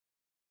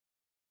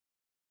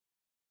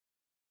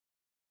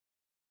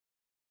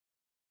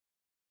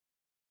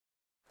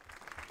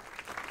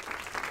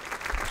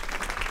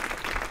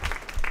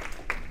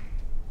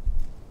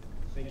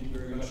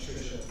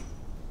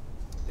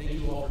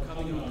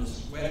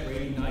wet,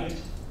 rainy night.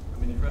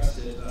 I'm impressed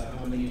at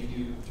how many of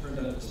you turned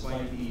up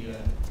despite the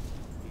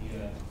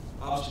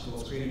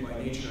obstacles created by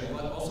nature.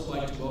 I'd also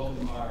like to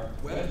welcome our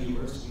web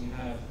viewers. We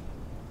have,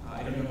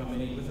 I don't know how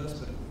many with us,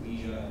 but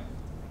I'm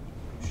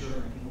sure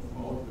people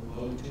from all over the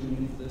globe tuning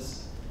in for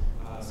this.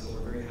 So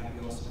we're very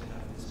happy also to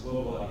have this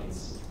global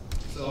audience.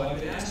 So I've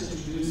been asked to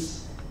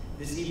introduce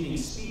this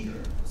evening's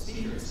speakers,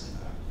 in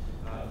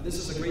fact. This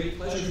is a great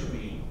pleasure for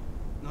me,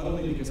 not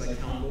only because I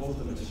count both of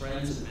them as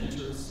friends and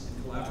mentors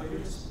and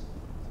collaborators,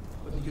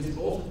 but because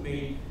both have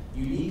made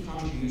unique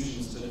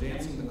contributions to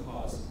advancing the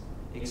cause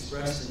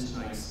expressed in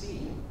tonight's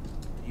theme.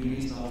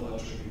 Beauty is not a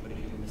luxury, but a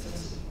human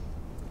necessity.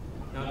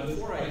 Now,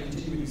 before I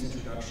continue with these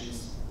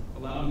introductions,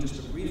 allow me just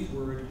a brief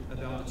word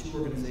about the two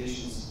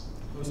organizations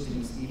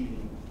hosting this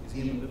evening,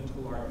 Museum of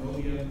Biblical Art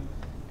Movia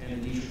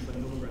and the Dietrich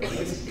von Hildebrand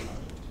Legacy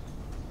Project.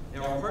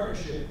 Now, our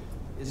partnership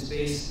is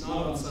based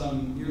not on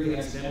some merely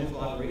accidental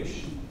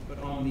collaboration, but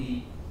on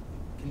the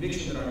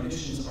conviction that our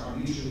missions are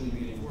mutually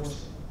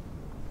reinforcing.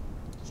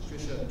 As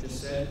Tricia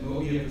just said,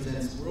 Movia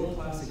presents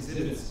world-class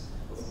exhibits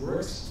of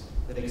works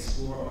that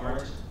explore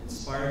art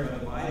inspired by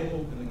the Bible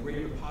and the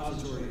great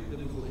repository of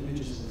biblical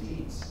images and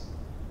themes.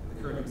 And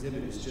the current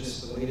exhibit is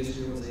just the latest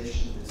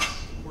realization of this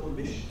important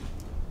mission.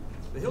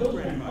 The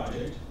Hildebrand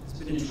Project has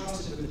been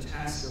entrusted with the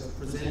task of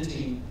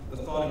presenting the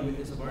thought and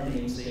witness of our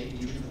namesake,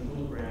 Dietrich von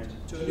Hildebrand,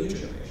 to a new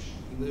generation.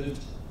 He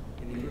lived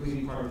in the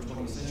early part of the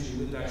 20th century. He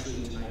lived actually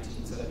into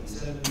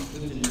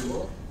 1977, lived in New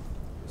York,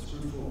 was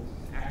fruitful,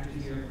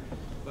 active here,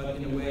 but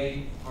in a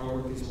way, our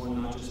work is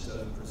one not just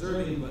of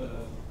preserving, but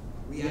of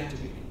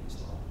reactivating his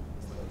thought,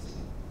 his legacy.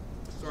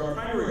 So our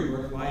primary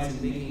work lies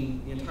in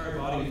making the entire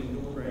body of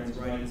Hildebrand's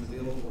writings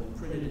available in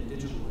printed and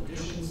digital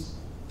editions.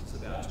 It's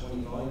about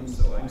 20 volumes,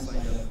 so I'm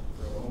signed up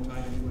for a long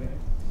time anyway.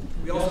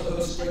 We also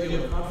host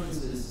regular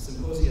conferences,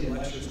 symposia, and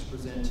lectures to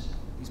present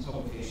these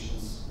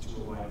publications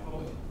to a wide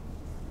public.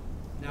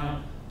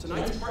 Now,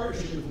 tonight's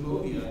partnership with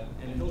Movia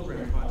and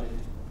Hildebrand Project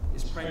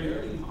is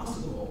primarily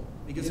possible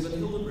because Von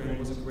Hildebrand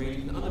was a great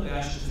and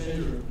unabashed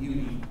defender of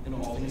beauty and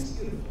all things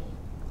beautiful.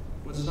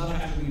 One does not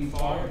have to read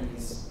far in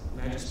his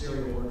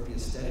magisterial work, The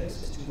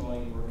Aesthetics, his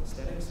two-volume work,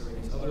 Aesthetics, or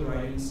in his other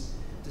writings,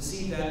 to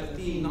see that the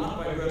theme not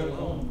by bread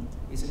alone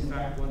is in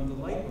fact one of the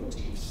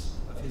leitmotifs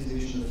of his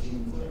vision of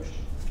human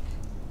flourishing.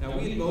 Now,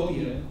 we at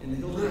Movia in the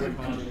Hildebrand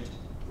Project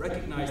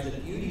recognize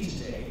that beauty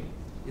today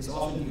is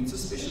often viewed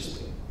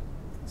suspiciously.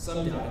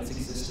 Some doubt its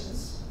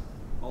existence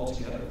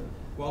altogether,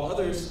 while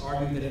others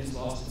argue that it has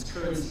lost its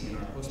currency in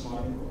our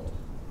postmodern world.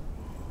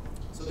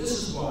 So this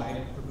is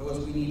why I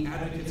propose we need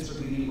advocates for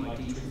beauty like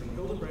Dietrich von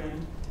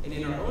Hildebrand, and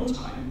in our own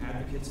time,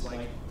 advocates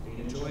like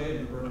Dana Gioia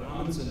and Roberta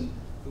Amundsen,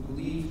 who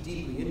believe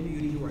deeply in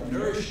beauty, who are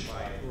nourished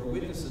by it, who are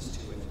witnesses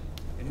to it,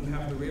 and who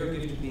have the rare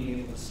gift of being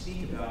able to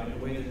speak about it in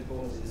a way that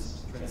both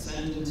is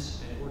transcendent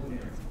and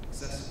ordinary,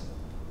 accessible.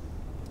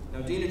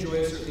 Now, Dana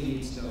Gioia certainly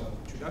needs no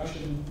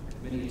introduction.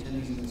 Many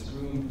attendees in this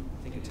room,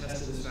 I think,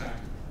 attest to this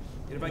fact.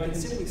 And if I can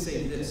simply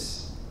say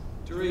this,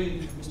 during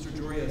Mr.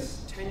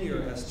 Gioia's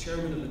tenure as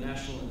chairman of the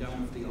National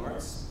Endowment for the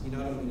Arts, he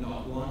not only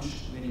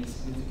launched many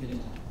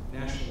significant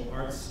national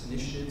arts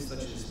initiatives,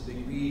 such as the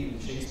Big Read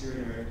and Shakespeare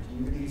in American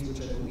Communities,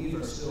 which I believe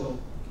are still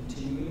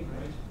continuing,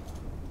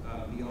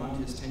 right,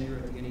 beyond his tenure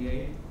at the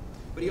NEA.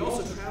 But he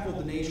also traveled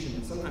the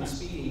nation, sometimes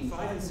speaking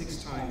 5 and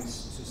 6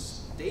 times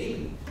just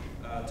daily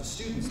to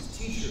students,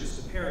 to teachers,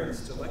 to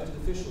parents, to elected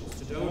officials,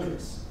 to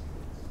donors,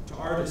 to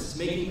artists,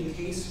 making the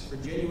case for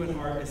genuine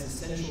art as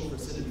essential for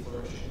civic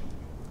flourishing.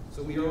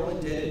 So we are all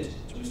indebted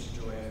to Mr.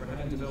 Gioia for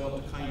having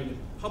developed a kind of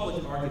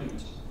public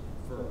argument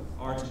for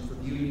art and for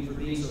beauty, and for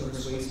being so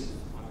persuasive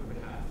on her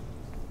behalf.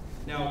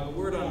 Now, a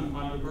word on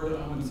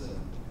Roberta Amundsen,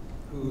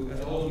 who,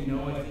 as all of you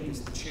know, I think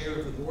is the chair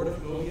of the board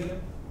of Movia.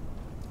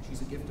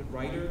 She's a gifted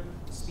writer,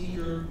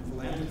 speaker, and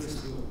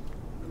philanthropist who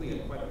really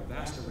had quite a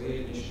vast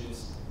array of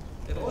initiatives.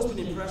 I've always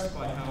been impressed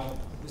by how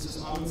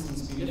Mrs.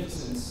 Amundsen's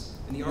beneficence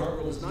in the art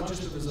world is not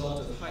just a result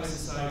of high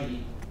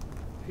society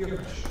peer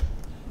pressure.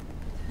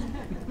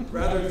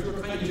 Rather, through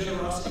a kind of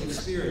generosity of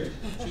spirit,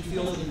 she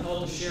feels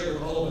compelled to share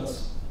with all of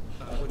us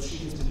what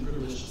she has been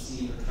privileged to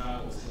see in her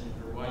travels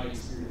and her wide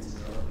experience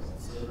in the art world.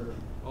 So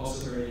we're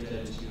also very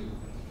indebted to you,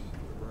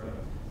 Roberta.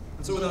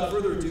 And so without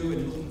further ado,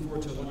 and looking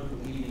forward to a wonderful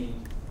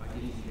evening, I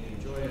give you Dana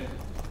Gioia.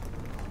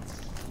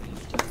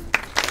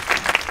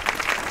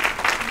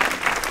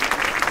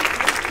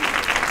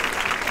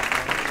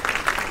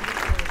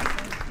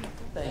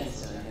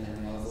 Thanks,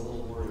 and I was a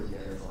little worried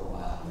there for a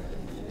while,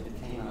 but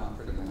it came out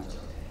pretty much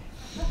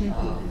okay.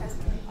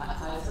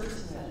 I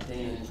first met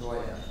Dana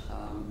Gioia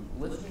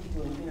listening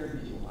to an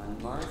interview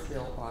on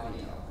Marsdale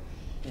Audio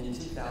in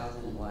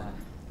 2001.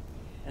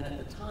 And at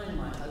the time,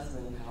 my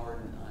husband,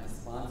 Howard, and I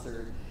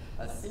sponsored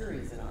a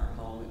series in our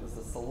home. It was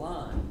a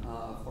salon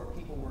for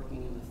people working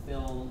in the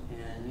film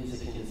and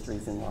music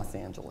industries in Los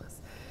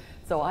Angeles.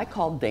 So I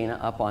called Dana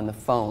up on the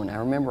phone. I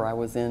remember I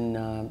was in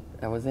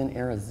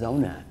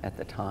Arizona at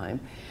the time,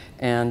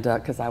 and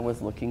because I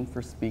was looking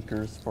for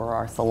speakers for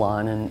our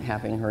salon, and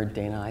having heard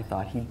Dana, I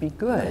thought he'd be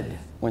good,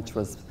 which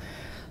was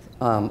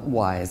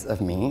wise of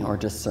me or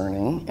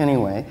discerning.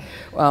 Anyway,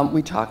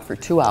 we talked for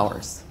 2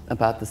 hours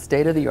about the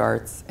state of the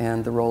arts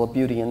and the role of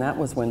beauty, and that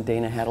was when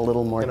Dana had a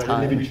little more time.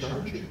 I didn't even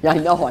charge you. Yeah, I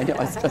know. I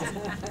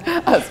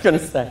was going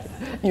to say,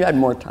 you had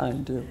more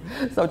time too.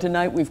 So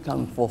tonight we've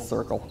come full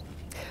circle.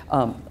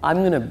 I'm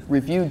going to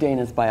review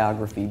Dana's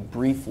biography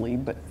briefly,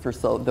 but for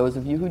those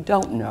of you who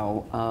don't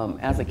know,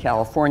 as a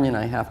Californian,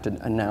 I have to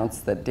announce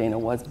that Dana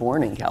was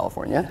born in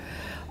California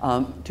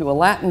to a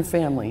Latin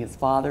family. His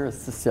father is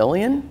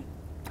Sicilian,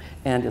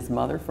 and his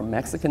mother from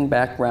Mexican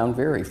background,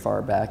 very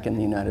far back in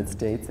the United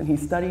States. And he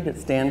studied at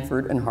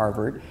Stanford and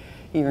Harvard.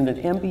 He earned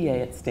an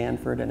MBA at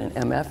Stanford and an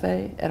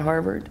MFA at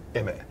Harvard.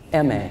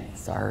 MA,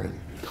 sorry.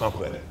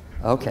 Compliment.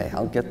 Okay,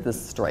 I'll get this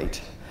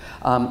straight.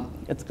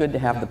 It's good to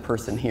have the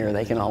person here.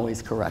 They can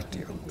always correct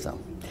you. So,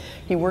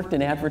 he worked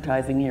in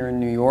advertising here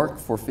in New York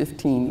for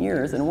 15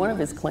 years, and one of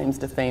his claims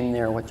to fame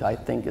there, which I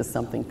think is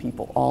something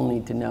people all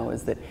need to know,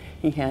 is that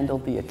he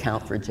handled the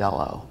account for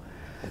Jell-O.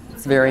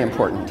 It's very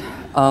important.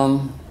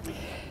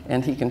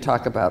 And he can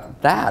talk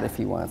about that if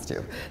he wants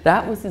to.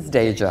 That was his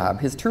day job.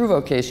 His true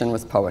vocation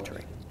was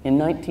poetry. In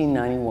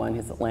 1991,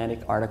 his Atlantic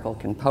article,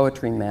 Can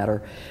Poetry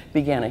Matter?,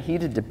 began a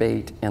heated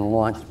debate and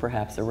launched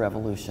perhaps a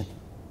revolution.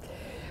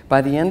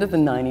 By the end of the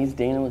 90s,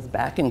 Dana was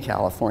back in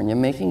California,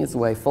 making his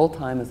way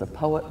full-time as a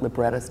poet,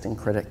 librettist, and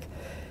critic.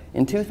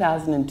 In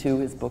 2002,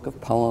 his book of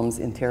poems,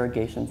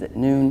 Interrogations at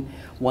Noon,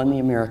 won the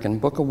American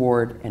Book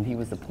Award, and he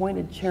was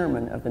appointed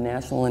chairman of the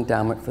National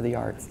Endowment for the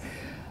Arts.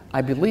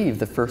 I believe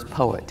the first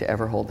poet to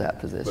ever hold that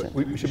position.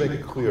 But we should make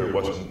it clear it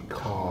wasn't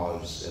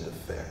cause and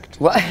effect.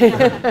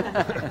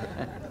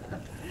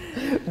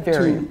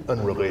 Very. Two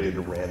unrelated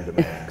random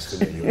acts in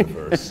the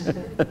universe.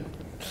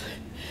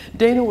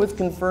 Dana was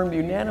confirmed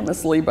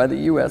unanimously by the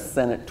U.S.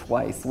 Senate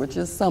twice, which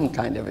is some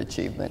kind of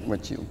achievement,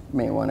 which you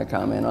may want to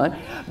comment on.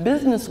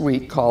 Business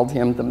Week called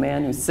him the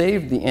man who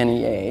saved the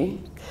NEA.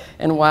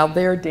 And while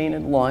there, Dana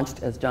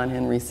launched, as John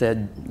Henry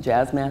said,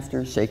 Jazz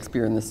Masters,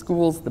 Shakespeare in the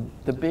Schools,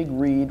 the Big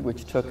Read,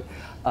 which took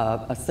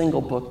a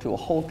single book to a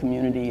whole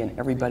community, and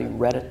everybody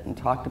read it and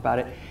talked about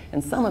it.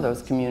 And some of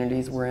those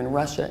communities were in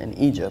Russia and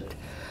Egypt.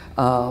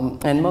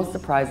 And most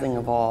surprising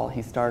of all,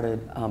 he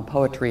started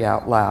Poetry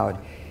Out Loud.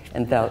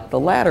 And the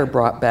latter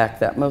brought back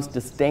that most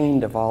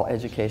disdained of all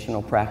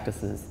educational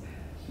practices,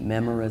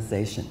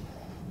 memorization.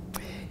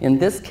 In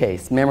this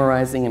case,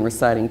 memorizing and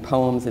reciting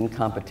poems in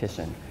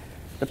competition.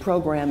 The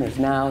program is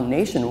now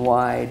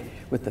nationwide,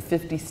 with the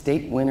 50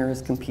 state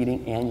winners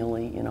competing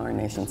annually in our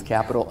nation's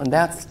capital, and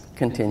that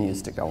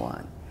continues to go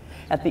on.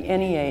 At the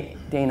NEA,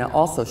 Dana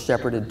also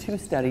shepherded 2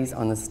 studies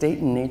on the state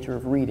and nature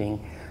of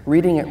reading,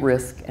 Reading at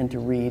Risk and To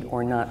Read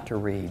or Not to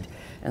Read,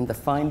 and the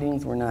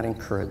findings were not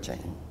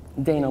encouraging.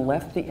 Dana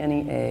left the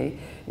NEA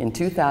in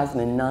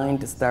 2009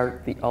 to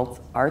start the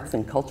Arts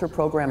and Culture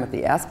program at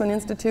the Aspen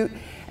Institute,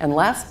 and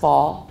last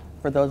fall,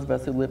 for those of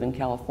us who live in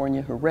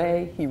California,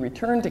 hooray, he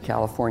returned to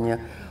California,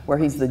 where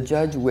he's the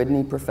Judge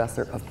Whitney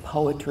Professor of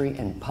Poetry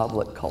and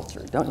Public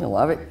Culture. Don't you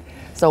love it?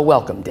 So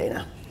welcome,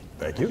 Dana.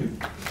 Thank you.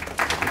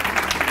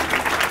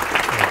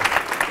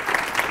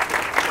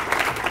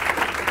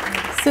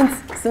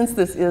 Since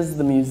this is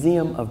the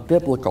Museum of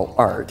Biblical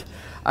Art,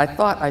 I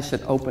thought I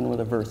should open with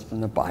a verse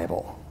from the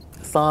Bible.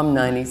 Psalm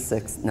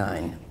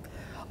 96:9.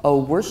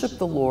 Oh, worship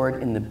the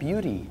Lord in the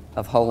beauty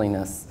of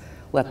holiness.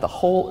 Let the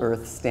whole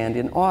earth stand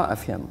in awe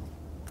of him.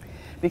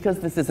 Because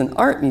this is an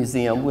art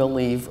museum, we'll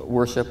leave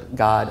worship,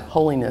 God,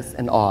 holiness,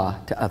 and awe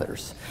to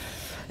others,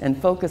 and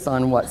focus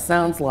on what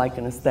sounds like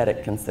an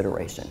aesthetic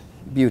consideration,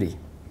 beauty.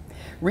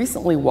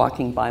 Recently,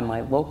 walking by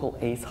my local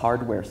Ace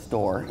Hardware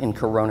store in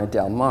Corona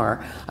Del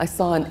Mar, I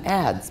saw an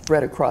ad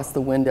spread across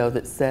the window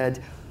that said,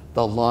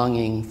 "The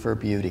Longing for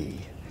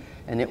Beauty."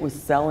 And it was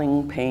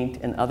selling paint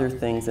and other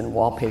things and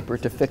wallpaper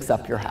to fix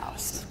up your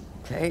house.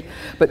 Okay?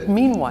 But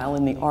meanwhile,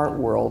 in the art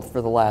world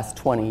for the last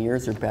 20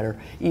 years or better,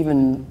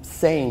 even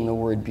saying the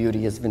word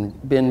beauty has been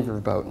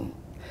verboten.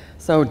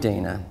 So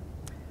Dana,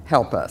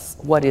 help us.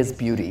 What is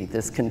beauty,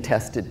 this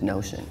contested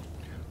notion?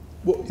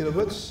 Well,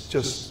 let's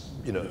just,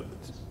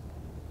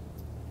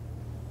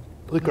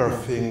 lick our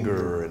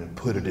finger and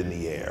put it in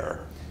the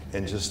air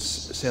and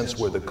just sense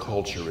where the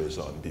culture is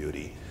on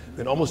beauty.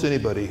 And almost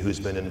anybody who's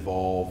been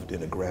involved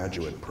in a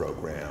graduate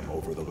program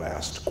over the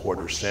last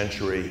quarter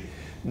century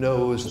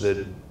knows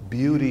that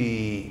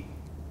beauty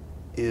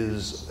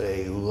is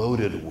a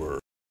loaded word.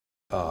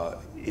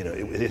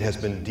 It has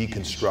been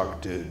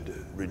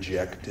deconstructed,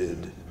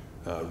 rejected,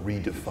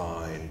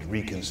 redefined,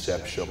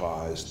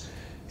 reconceptualized,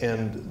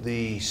 and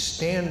the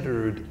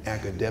standard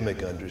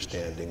academic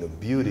understanding of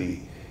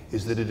beauty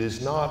is that it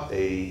is not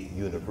a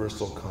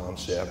universal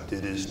concept,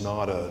 it is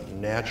not a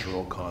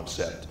natural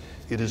concept,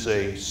 it is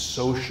a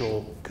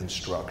social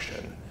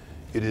construction.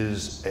 It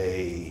is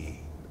an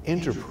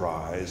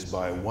enterprise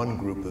by one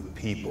group of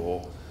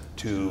people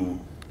to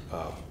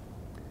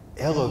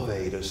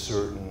elevate a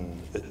certain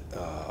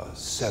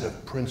set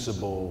of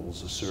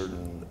principles, a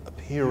certain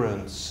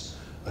appearance,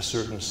 a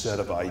certain set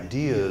of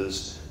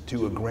ideas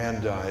to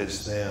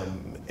aggrandize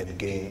them and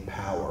gain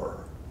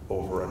power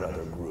over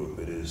another group.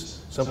 It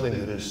is something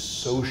that is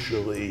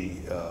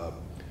socially,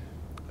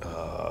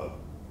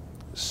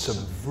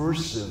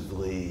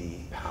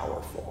 subversively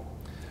powerful.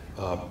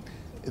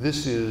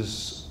 This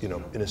is,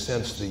 in a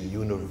sense, the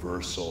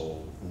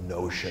universal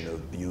notion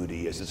of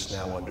beauty as it's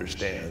now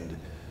understood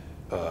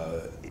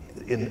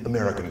in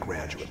American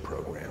graduate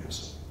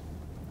programs.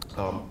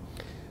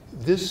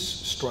 This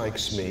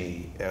strikes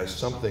me as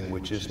something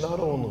which is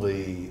not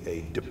only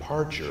a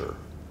departure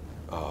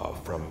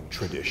from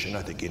tradition,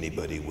 I think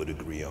anybody would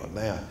agree on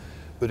that,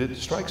 but it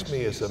strikes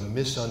me as a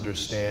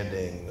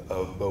misunderstanding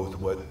of both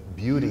what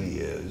beauty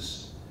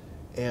is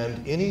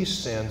and any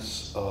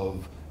sense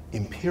of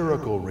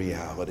empirical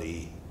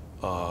reality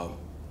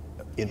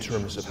in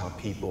terms of how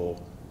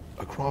people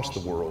across the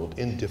world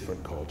in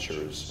different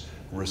cultures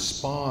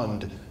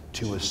respond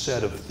to a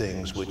set of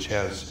things which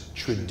has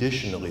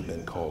traditionally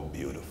been called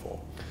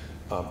beautiful.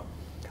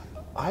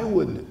 I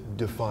would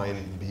define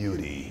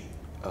beauty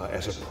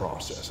as a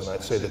process, and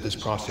I'd say that this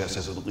process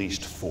has at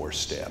least 4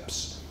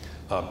 steps.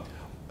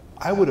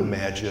 I would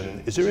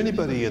imagine, is there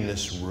anybody in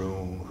this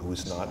room who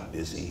is not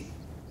busy?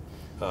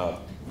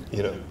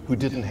 Who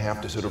didn't have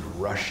to sort of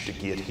rush to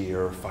get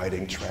here,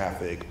 fighting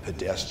traffic,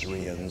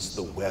 pedestrians,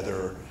 the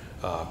weather,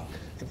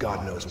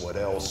 God knows what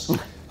else.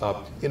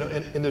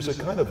 And there's a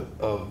kind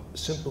of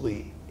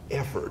simply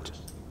effort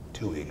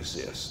to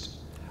exist.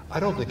 I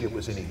don't think it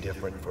was any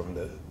different from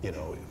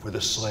for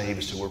the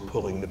slaves who were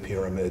pulling the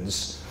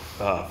pyramids,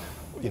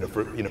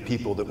 for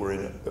people that were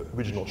in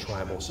original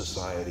tribal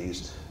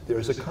societies.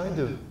 There's a kind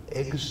of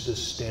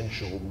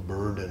existential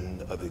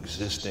burden of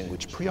existing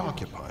which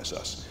preoccupies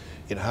us.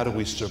 How do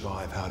we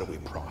survive? How do we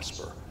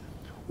prosper?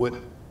 What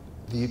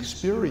the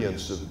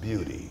experience of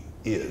beauty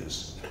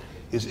is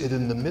it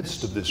in the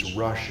midst of this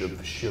rush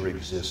of sheer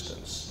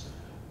existence,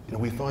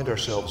 we find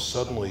ourselves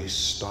suddenly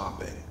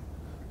stopping.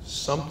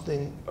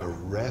 Something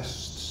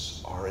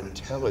arrests our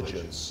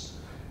intelligence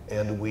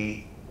and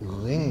we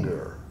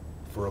linger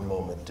for a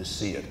moment to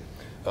see it.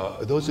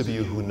 Those of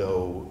you who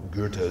know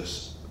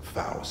Goethe's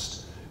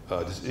Faust,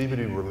 does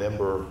anybody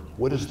remember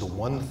what is the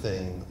one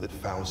thing that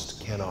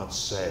Faust cannot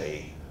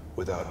say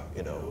without,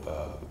 in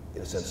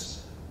a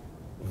sense,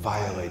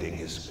 violating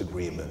his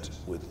agreement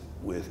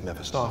with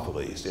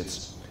Mephistopheles?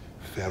 It's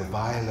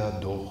 "Verweile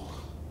doch,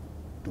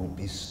 du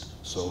bist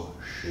so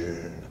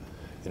schön,"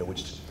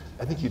 which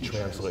I think you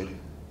translate,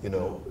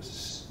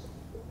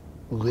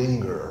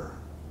 linger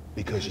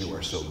because you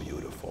are so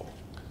beautiful.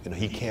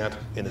 He can't,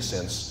 in a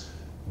sense,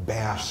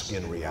 bask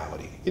in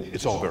reality.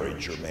 It's all very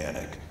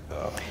Germanic.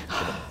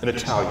 An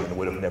Italian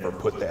would have never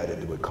put that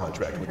into a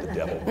contract with the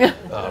devil.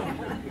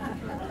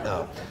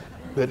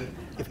 But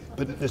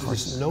there's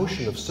this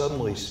notion of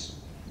suddenly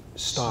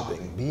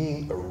stopping,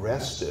 being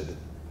arrested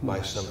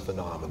by some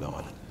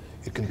phenomenon.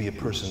 It can be a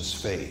person's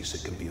face,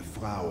 it can be a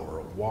flower,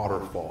 a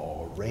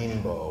waterfall, a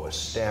rainbow, a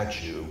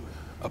statue,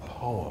 a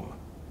poem.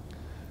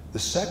 The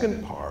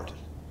second part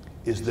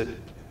is that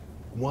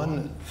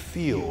one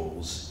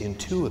feels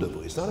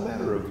intuitively, it's not a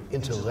matter of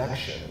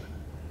intellection,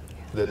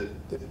 that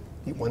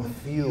one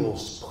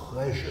feels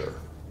pleasure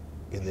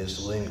in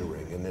this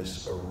lingering, in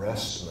this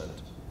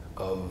arrestment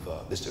of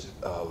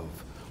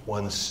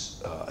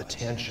one's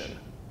attention.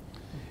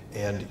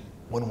 And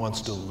one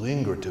wants to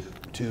linger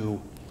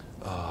to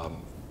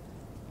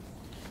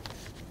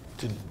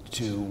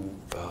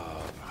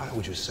how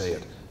would you say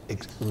it?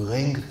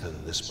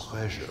 Lengthen this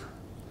pleasure.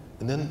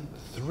 And then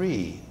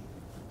 3,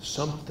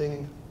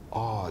 something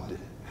odd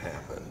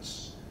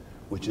happens,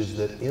 which is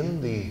that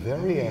in the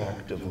very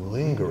act of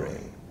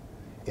lingering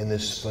in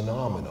this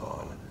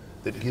phenomenon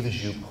that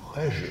gives you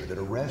pleasure, that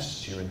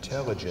arrests your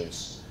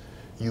intelligence,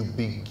 you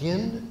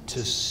begin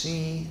to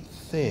see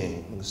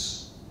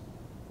things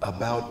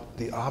about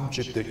the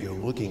object that you're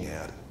looking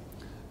at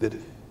that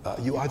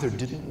you either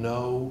didn't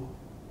know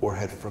or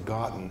had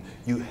forgotten.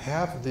 You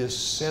have this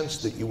sense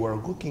that you are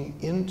looking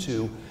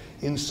into,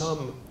 in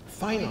some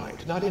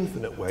finite, not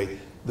infinite way,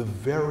 the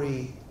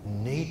very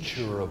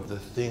nature of the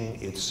thing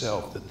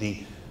itself, that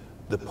the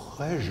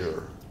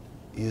pleasure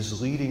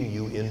is leading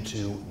you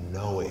into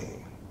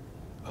knowing.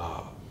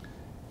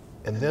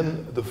 And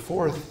then the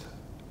 4th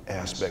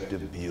aspect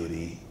of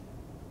beauty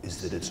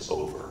is that it's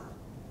over.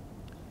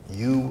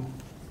 You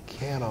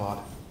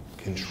cannot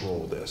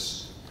control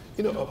this.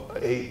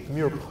 A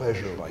mere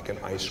pleasure like an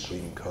ice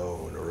cream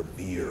cone or a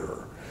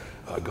beer,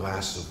 a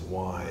glass of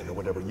wine or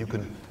whatever, you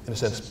can, in a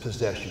sense,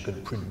 possess, you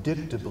can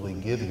predictably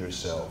give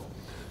yourself.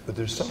 But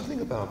there's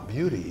something about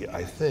beauty,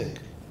 I think,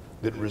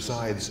 that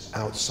resides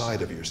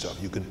outside of yourself.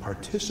 You can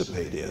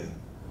participate in,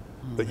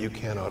 but you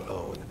cannot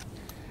own.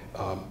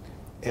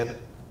 And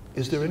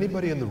is there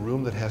anybody in the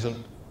room that hasn't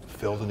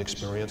felt an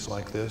experience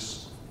like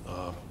this?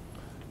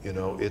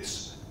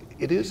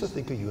 It is, I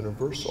think, a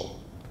universal.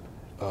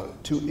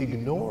 To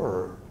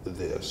ignore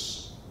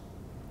this,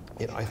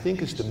 I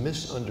think, is to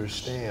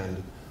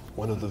misunderstand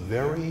one of the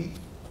very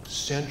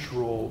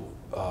central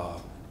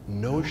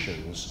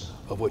notions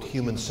of what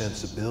human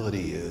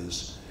sensibility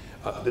is,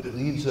 that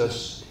leads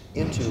us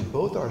into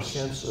both our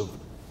sense of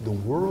the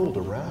world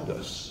around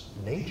us,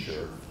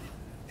 nature,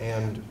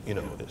 and, you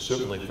know,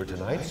 certainly for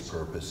tonight's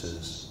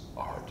purposes,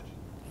 art.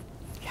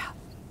 Yeah.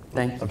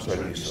 Thank you. I'm sorry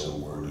to be so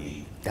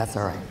wordy. That's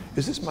all right.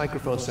 Does this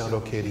microphone sound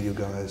okay to you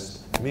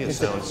guys? To me, it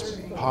sounds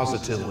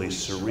positively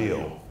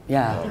surreal.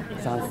 Yeah,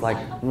 sounds like,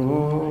 You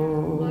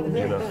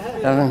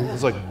know,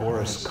 it's like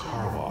Boris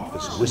Karloff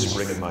is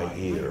whispering in my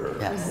ear.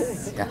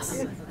 yes,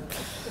 yes.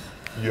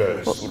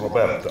 Yes,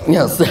 Roberta.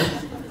 Yes,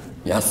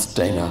 yes,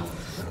 Dana.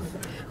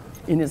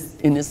 In his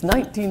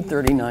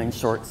 1939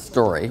 short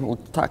story, we'll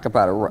talk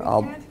about it.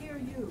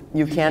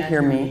 You can't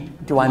hear me?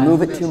 Do I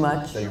move it too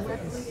much?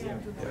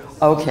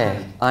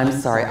 Okay, I'm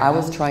sorry. I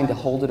was trying to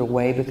hold it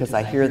away because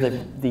I hear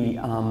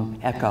the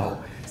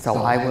echo. So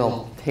I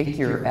will take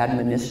your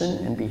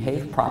admonition and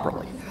behave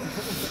properly.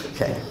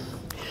 Okay.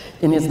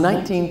 In his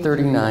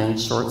 1939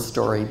 short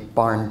story,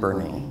 Barn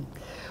Burning,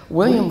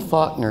 William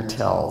Faulkner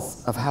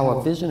tells of how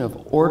a vision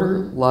of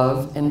order,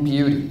 love, and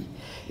beauty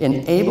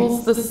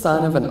enables the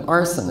son of an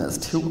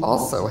arsonist who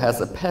also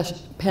has a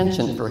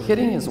penchant for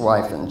hitting his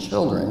wife and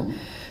children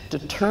to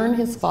turn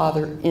his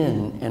father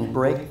in and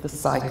break the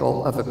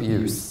cycle of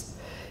abuse.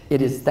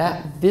 It is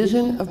that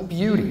vision of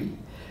beauty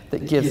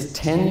that gives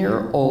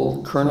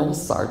 10-year-old Colonel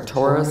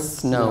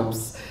Sartorius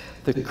Snopes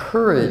the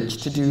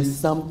courage to do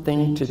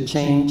something to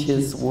change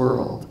his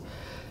world.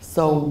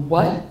 So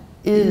what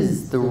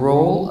is the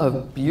role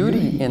of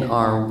beauty in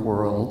our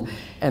world,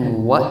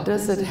 and what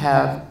does it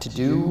have to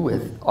do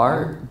with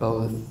art,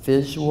 both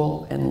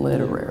visual and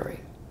literary?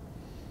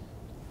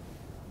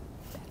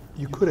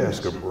 You could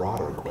ask a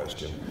broader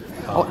question.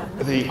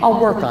 I'll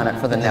work on it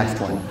for the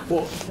next one.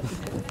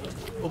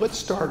 Well, let's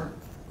start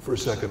for a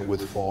second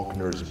with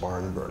Faulkner's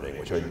Barn Burning,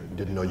 which I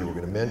didn't know you were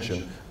going to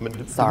mention. I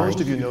mean, Sorry.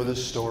 Most of you know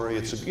this story.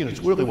 It's, you know,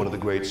 it's really one of the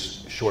great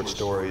short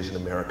stories in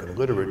American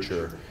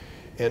literature.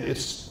 And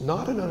it's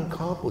not an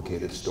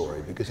uncomplicated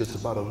story because it's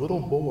about a little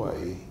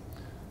boy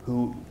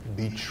who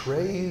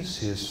betrays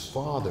his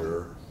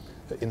father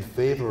in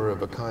favor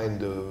of a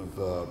kind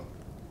of,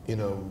 you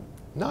know,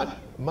 not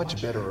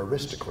much better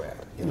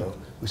aristocrat, you know,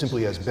 who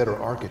simply has better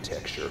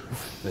architecture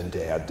than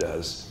Dad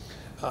does.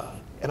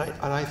 And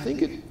I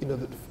think it, you know,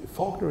 that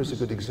Faulkner is a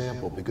good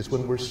example because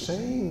when we're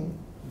saying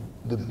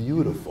the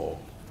beautiful,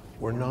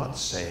 we're not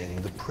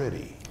saying the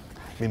pretty.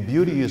 I mean,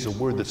 beauty is a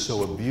word that's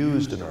so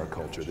abused in our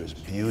culture. There's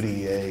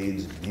beauty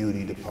aids,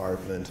 beauty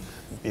department,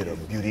 you know,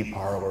 beauty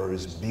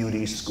parlors,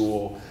 beauty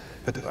school.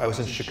 But I was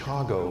in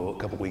Chicago a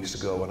couple weeks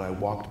ago and I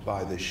walked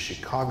by the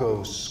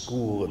Chicago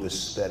School of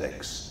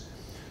Aesthetics,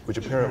 which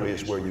apparently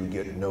is where you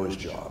get nose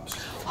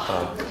jobs.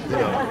 You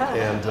know,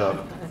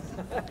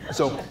 and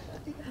so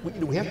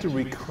we have to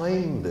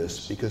reclaim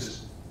this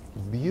because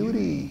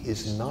beauty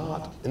is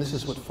not, and this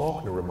is what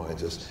Faulkner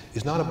reminds us,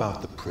 is not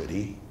about the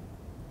pretty,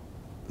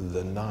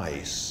 the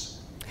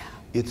nice.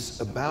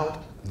 It's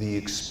about the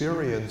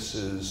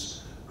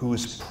experiences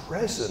whose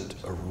present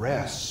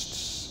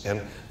arrests,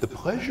 and the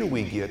pleasure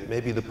we get may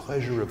be the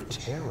pleasure of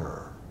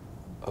terror,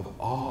 of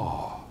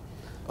awe,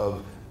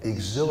 of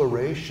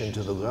exhilaration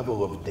to the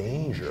level of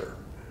danger.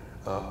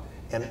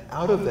 And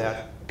out of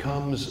that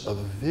comes a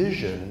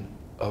vision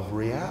of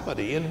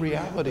reality, and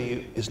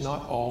reality is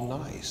not all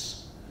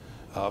nice.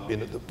 You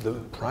know, the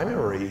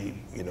primary,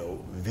 you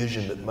know,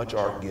 vision that much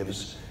art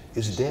gives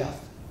is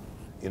death.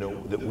 You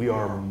know, that we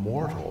are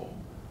mortal,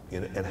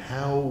 you know, and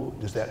how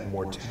does that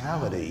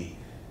mortality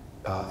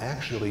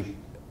actually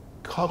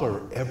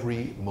color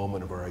every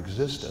moment of our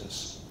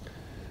existence?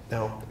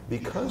 Now,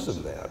 because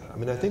of that, I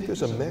mean, I think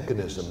there's a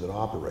mechanism that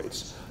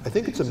operates. I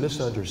think it's a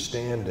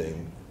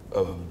misunderstanding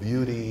of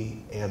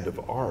beauty and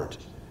of art,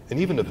 and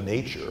even of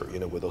nature, you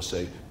know, where they'll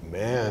say,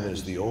 man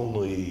is the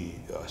only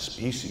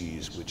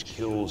species which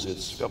kills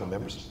its fellow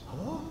members.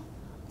 Huh?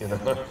 You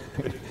know,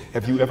 I mean,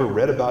 have you ever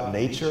read about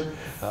nature?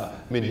 I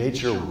mean,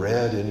 nature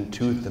read in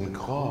tooth and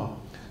claw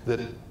that,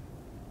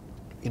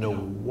 you know,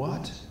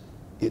 what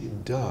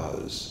it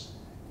does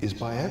is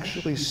by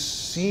actually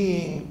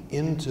seeing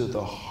into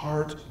the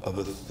heart of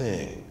a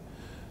thing,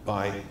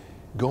 by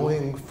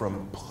going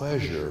from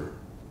pleasure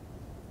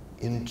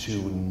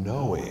into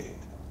knowing,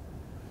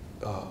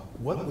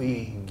 what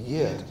we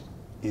get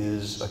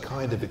is a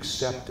kind of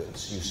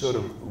acceptance. You sort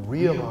of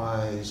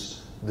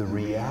realize the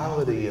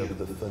reality of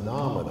the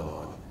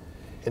phenomenon,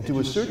 and to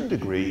a certain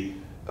degree,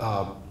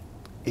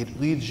 it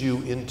leads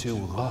you into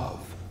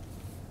love.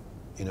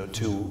 You know,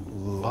 to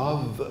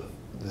love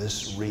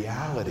this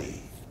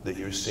reality that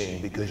you're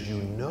seeing because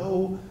you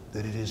know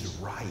that it is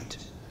right,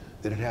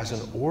 that it has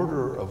an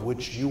order of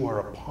which you are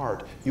a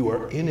part. You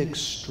are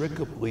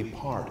inextricably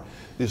part.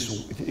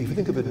 This, if you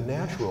think of it,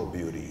 natural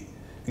beauty,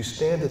 you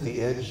stand at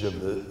the edge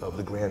of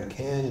the Grand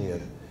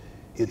Canyon,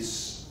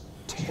 it's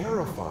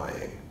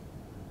terrifying,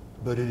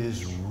 but it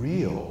is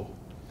real,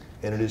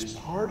 and it is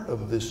part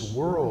of this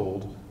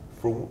world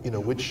for, you know,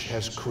 which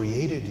has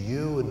created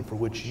you and for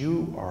which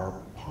you are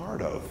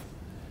part of.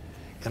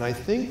 And I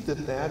think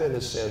that that, in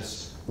a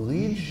sense,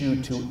 leads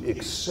you to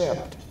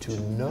accept, to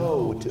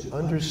know, to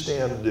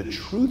understand the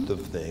truth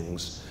of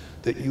things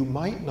that you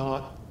might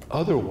not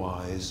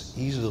otherwise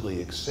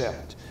easily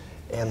accept.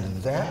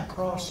 And that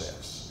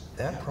process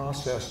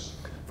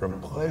from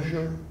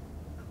pleasure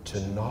to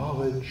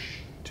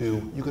knowledge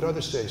to, you could either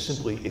say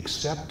simply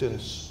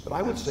acceptance, but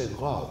I would say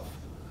love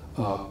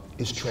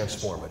is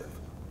transformative.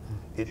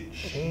 It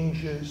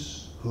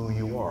changes who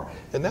you are.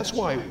 And that's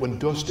why when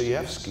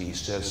Dostoevsky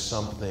says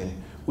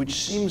something which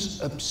seems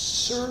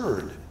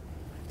absurd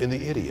in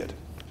The Idiot,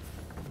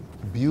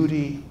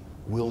 beauty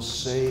will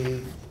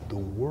save the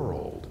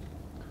world.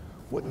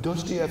 What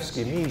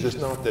Dostoevsky means is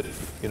not that,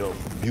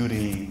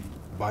 beauty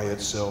by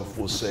itself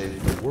will save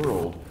the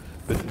world,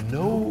 but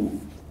no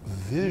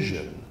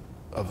vision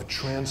of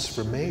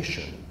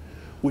transformation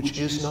which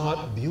is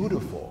not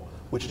beautiful,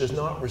 which does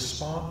not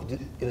respond,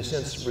 in a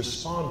sense,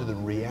 respond to the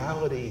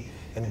reality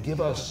and give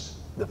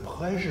us the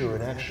pleasure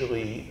in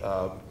actually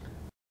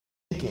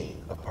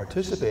thinking, of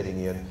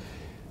participating in,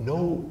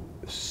 no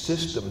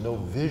system, no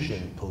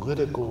vision,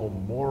 political,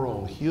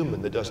 moral,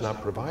 human, that does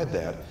not provide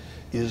that,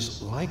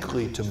 is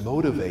likely to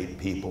motivate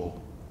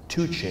people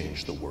to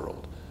change the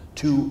world,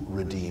 to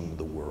redeem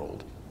the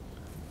world.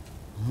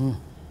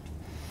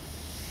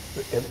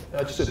 And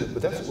I just said,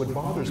 but that's what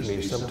bothers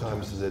me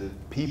sometimes, is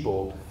that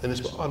people, and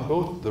it's on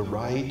both the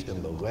right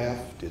and the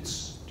left,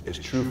 it's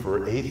true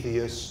for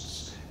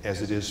atheists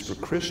as it is for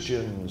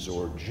Christians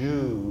or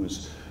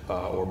Jews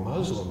or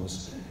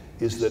Muslims,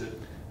 is that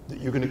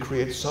you're going to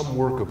create some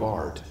work of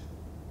art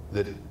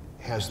that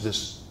has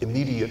this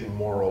immediate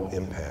moral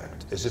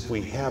impact. As if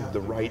we have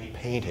the right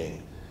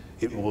painting,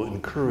 it will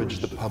encourage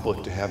the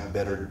public to have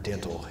better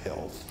dental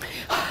health.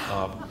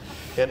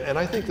 And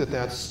I think that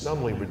that's not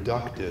only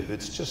reductive,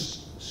 it's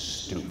just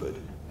stupid.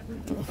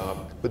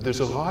 But there's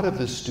a lot of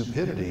this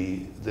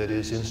stupidity that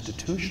is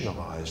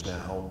institutionalized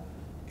now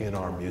in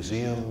our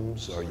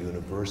museums, our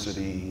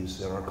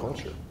universities, and our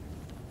culture.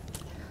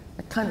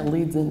 It kind of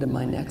leads into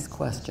my next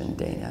question,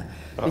 Dana,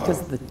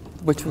 because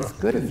which was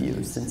good of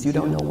you, since you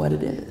don't know what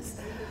it is.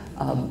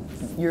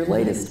 Your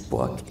latest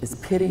book is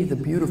Pity the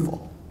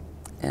Beautiful,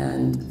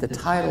 and the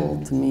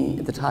title, to me,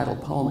 the title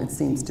poem, it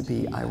seems to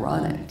be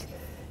ironic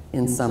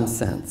in some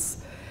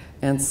sense.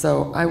 And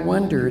so I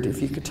wondered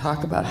if you could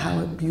talk about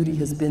how beauty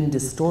has been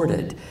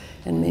distorted,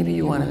 and maybe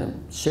you want to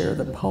share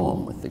the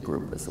poem with the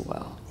group as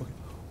well.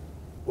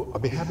 Well,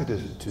 I'd be happy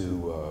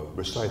to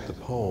recite the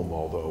poem,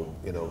 although,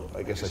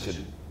 I guess I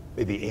should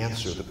maybe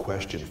answer the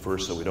question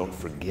first so we don't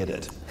forget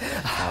it.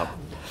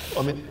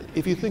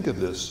 If you think of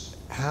this,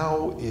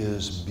 how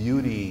is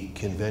beauty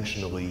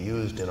conventionally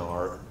used in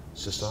our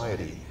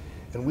society?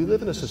 And we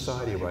live in a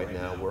society right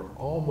now where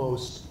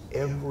almost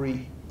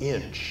every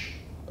inch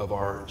of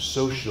our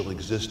social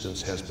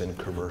existence has been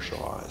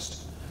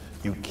commercialized.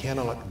 You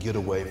cannot get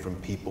away from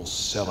people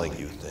selling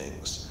you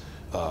things.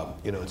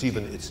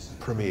 It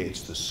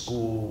permeates the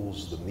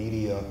schools, the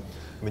media.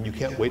 You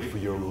can't wait for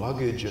your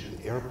luggage at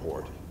the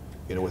airport,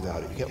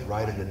 without it. You can't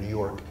ride in a New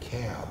York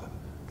cab,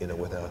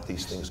 without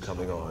these things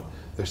coming on.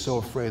 They're so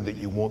afraid that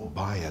you won't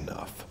buy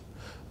enough.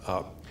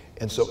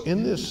 And so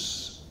in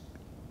this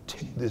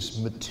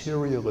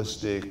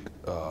materialistic,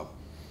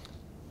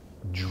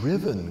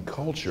 driven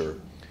culture,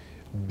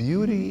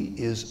 beauty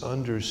is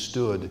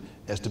understood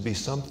as to be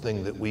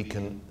something that we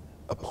can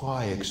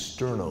apply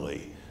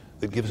externally,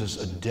 that gives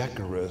us a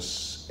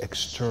decorous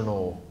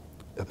external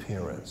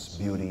appearance.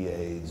 Beauty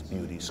aids,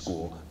 beauty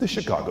school, the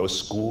Chicago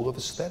School of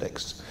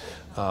Aesthetics.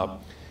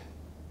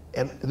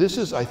 And this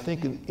is, I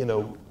think, in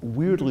a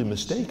weirdly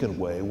mistaken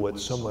way, what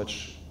so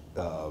much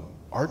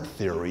art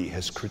theory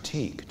has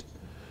critiqued.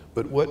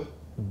 But what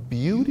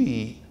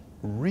beauty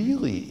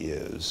really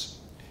is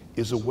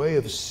a way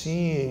of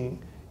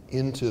seeing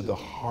into the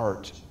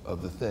heart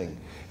of the thing.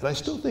 And I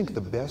still think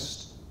the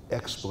best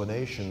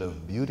explanation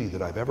of beauty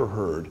that I've ever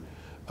heard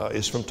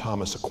is from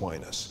Thomas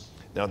Aquinas.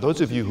 Now,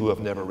 those of you who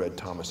have never read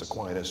Thomas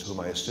Aquinas, whom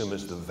I assume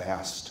is the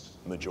vast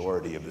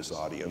majority of this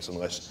audience,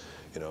 unless,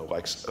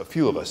 like a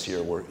few of us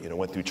here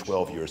went through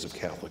 12 years of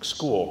Catholic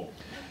school,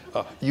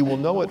 you will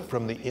know it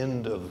from the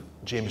end of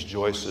James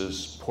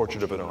Joyce's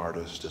Portrait of an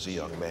Artist as a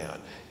Young Man.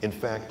 In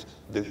fact,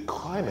 the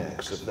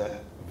climax of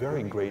that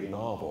very great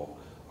novel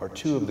are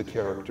two of the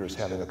characters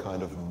having a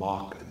kind of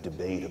mock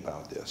debate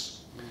about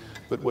this.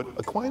 But what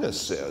Aquinas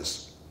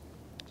says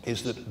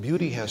is that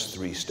beauty has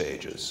 3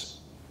 stages.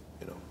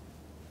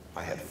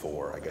 I had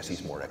 4, I guess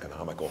he's more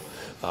economical.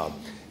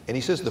 And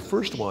he says the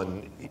first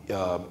one,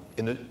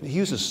 he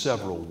uses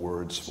several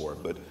words for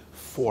it, but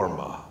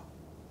forma,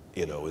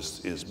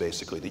 is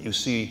basically that you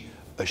see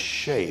a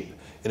shape.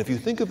 And if you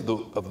think of the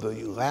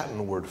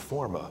Latin word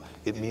forma,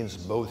 it means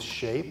both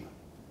shape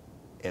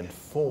and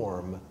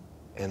form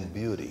and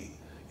beauty.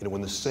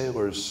 When the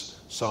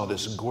sailors saw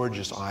this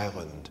gorgeous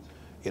island,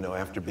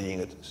 after being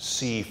at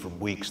sea for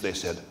weeks, they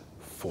said,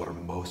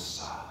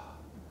 Formosa.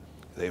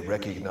 They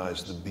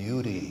recognized the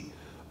beauty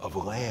of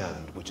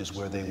land, which is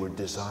where they were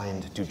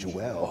designed to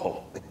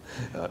dwell,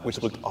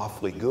 which looked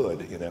awfully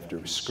good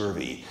after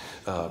scurvy.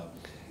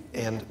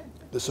 And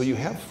so you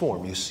have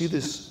form. You see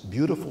this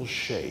beautiful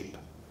shape,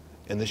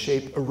 and the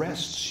shape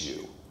arrests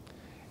you.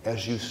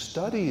 As you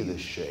study the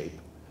shape,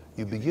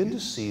 you begin to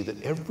see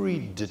that every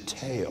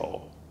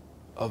detail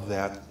of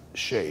that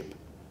shape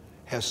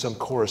has some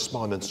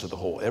correspondence to the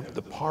whole.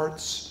 The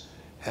parts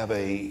have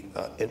an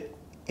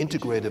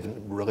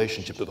integrative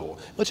relationship to the whole.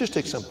 Let's just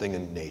take something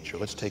in nature.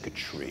 Let's take a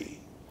tree.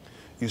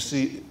 You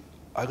see,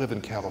 I live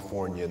in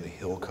California in the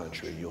hill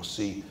country. You'll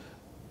see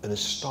an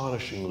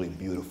astonishingly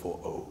beautiful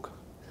oak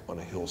on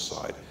a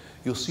hillside.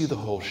 You'll see the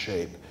whole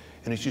shape.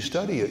 And as you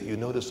study it, you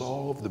notice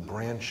all of the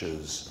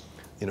branches,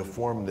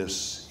 form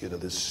this,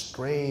 this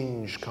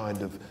strange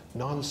kind of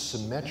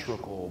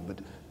non-symmetrical but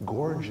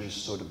gorgeous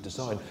sort of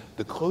design.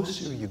 The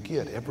closer you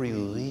get, every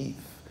leaf,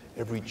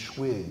 every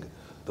twig,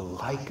 the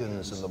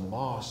lichens and the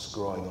moss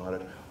growing on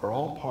it are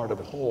all part of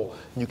a whole.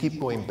 And you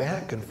keep going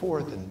back and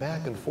forth and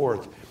back and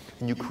forth,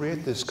 and you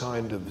create this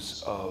kind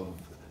of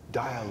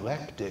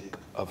dialectic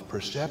of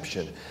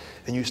perception.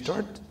 And you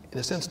start, in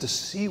a sense, to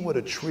see what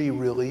a tree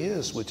really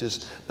is, which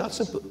is not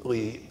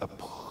simply a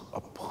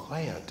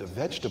plant, a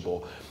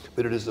vegetable,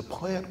 but it is a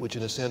plant which,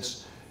 in a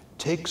sense,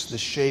 takes the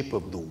shape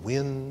of the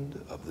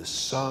wind, of the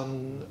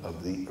sun,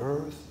 of the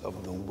earth,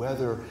 of the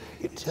weather.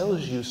 It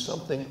tells you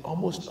something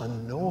almost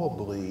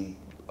unknowably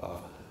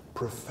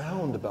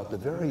profound about the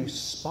very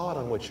spot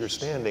on which you're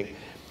standing.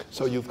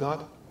 So you've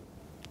got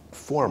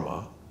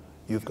forma,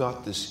 you've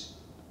got this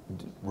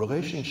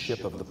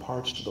relationship of the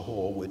parts to the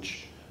whole,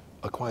 which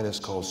Aquinas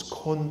calls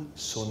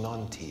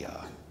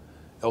consonantia.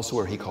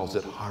 Elsewhere he calls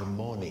it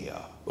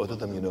harmonia. Both of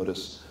them, you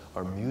notice,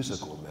 are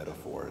musical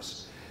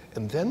metaphors.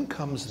 And then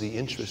comes the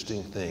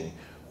interesting thing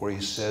where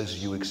he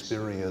says you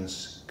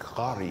experience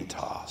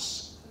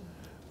claritas,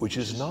 which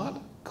is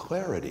not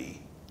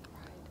clarity,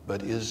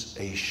 but is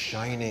a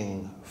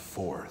shining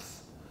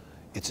forth.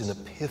 It's an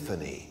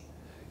epiphany.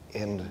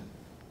 And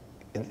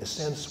in a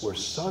sense where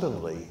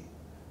suddenly,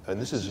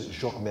 and this is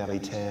Jacques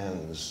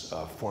Maritain's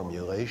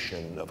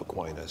formulation of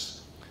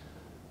Aquinas,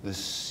 the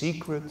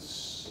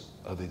secrets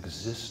of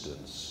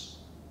existence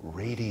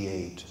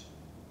radiate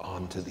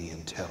onto the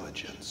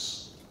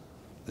intelligence.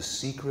 The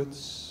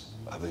secrets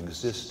of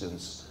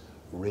existence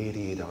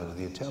radiate onto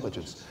the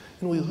intelligence.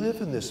 And we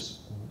live in this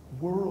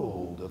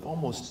world of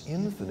almost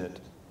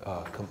infinite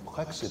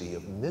complexity,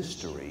 of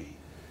mystery.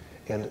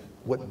 And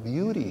what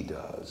beauty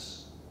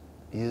does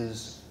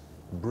is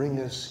bring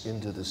us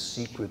into the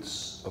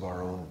secrets of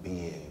our own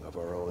being, of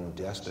our own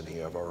destiny,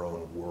 of our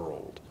own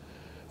world.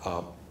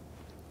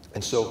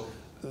 And so,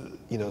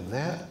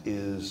 that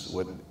is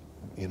what,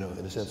 in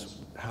a sense,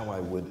 how I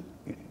would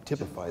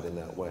typify it in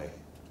that way.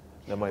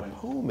 Now, my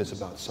poem is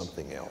about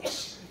something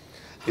else.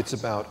 It's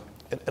about,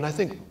 and I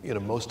think,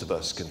 most of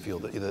us can feel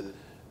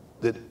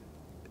that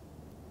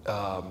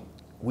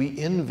we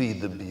envy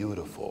the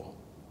beautiful,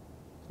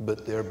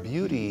 but their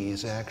beauty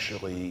is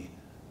actually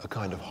a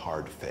kind of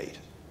hard fate.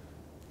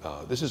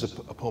 This is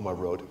a poem I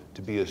wrote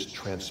to be as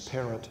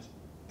transparent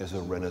as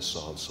a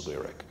Renaissance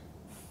lyric.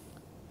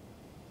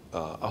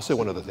 I'll say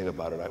one other thing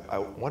about it. I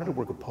wanted to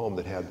work a poem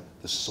that had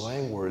the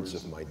slang words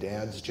of my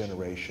dad's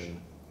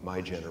generation,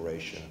 my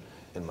generation,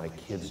 and my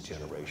kid's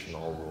generation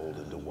all rolled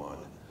into one.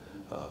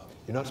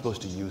 You're not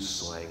supposed to use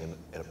slang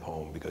in a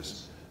poem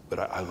but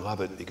I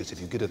love it because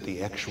if you get at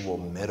the actual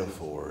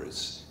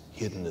metaphors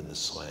hidden in the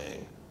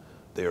slang,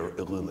 they're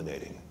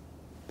illuminating.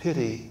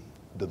 Pity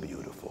the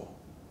beautiful.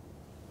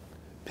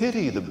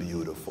 Pity the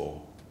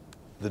beautiful,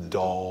 the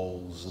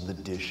dolls and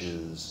the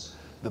dishes,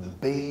 the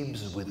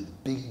babes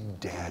with big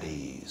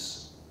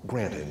daddies,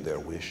 granting their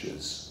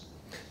wishes.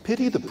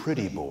 Pity the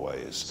pretty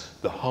boys,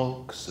 the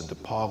hunks and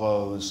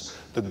Apollos,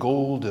 the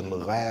golden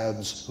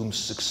lads whom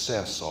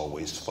success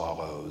always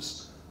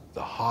follows,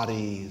 the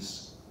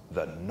hotties,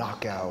 the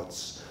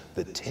knockouts,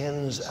 the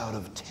 10s out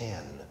of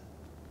 10,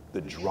 the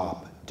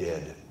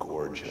drop-dead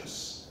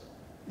gorgeous,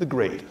 the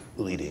great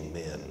leading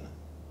men.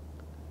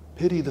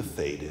 Pity the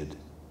faded,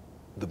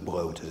 the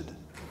bloated,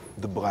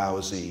 the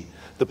blousy,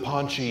 the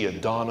paunchy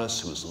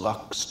Adonis whose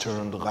luck's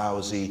turned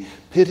lousy.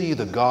 Pity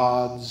the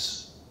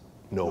gods,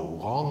 no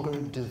longer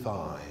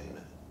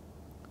divine.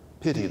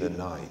 Pity the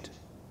night,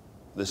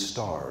 the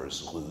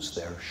stars lose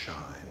their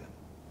shine.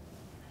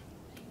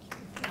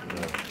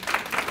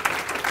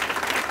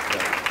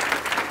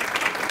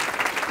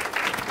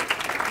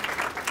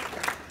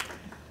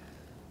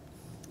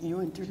 You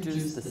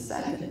introduced the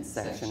second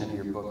section of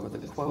your book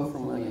with a quote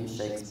from William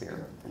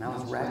Shakespeare, and I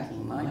was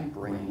racking my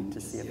brain to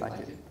see if I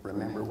could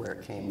remember where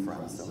it came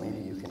from, so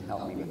maybe you can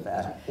help me with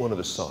that. One of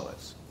the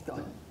sonnets.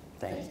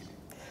 Thank you.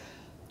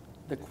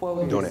 The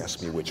quote Don't is,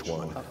 ask me which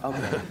one.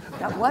 Okay,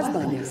 that was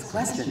my next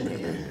question,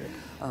 David.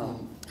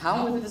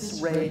 How with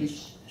this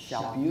rage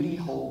shall beauty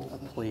hold a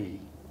plea?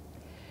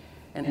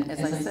 And as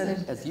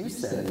you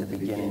said at the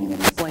beginning,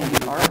 and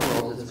explained, our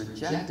world has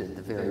rejected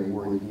the very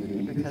word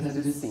beauty because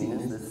it is seen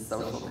as this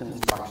social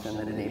construction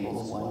that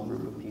enables one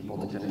group of people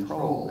to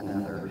control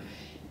another,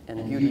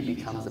 and beauty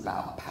becomes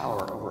about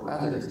power over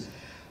others.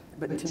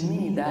 But to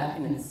me, that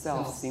in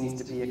itself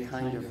seems to be a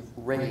kind of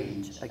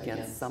rage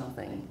against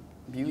something,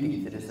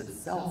 beauty that is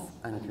itself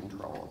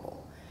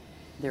uncontrollable.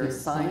 There are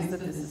signs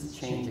that this is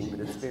changing, but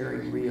it's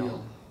very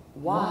real.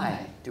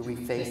 Why do we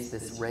face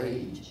this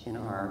rage in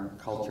our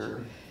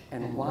culture?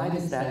 And why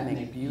does that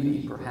make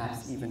beauty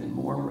perhaps even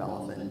more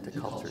relevant to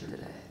culture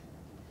today?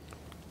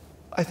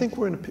 I think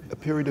we're in a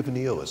period of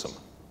nihilism.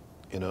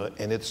 you know,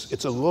 and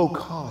it's a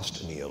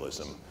low-cost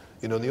nihilism.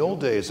 You know, in the old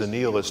days, a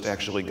nihilist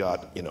actually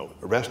got, you know,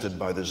 arrested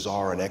by the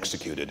czar and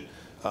executed.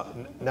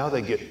 Now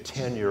they get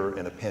tenure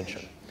and a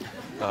pension.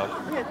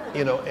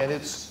 You know, and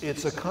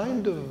it's a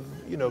kind of,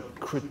 you know,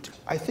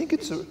 I think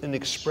it's an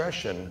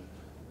expression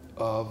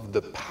of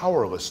the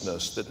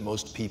powerlessness that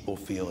most people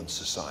feel in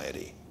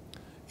society.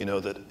 You know,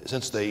 that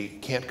since they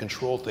can't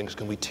control things,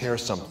 can we tear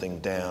something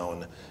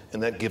down?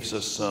 And that gives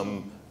us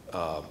some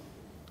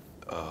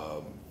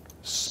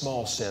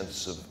small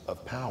sense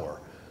of power.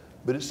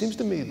 But it seems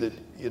to me that,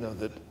 you know,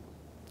 that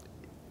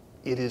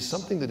it is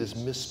something that is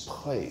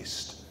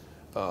misplaced,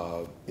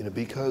 you know,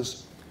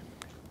 because,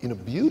 you know,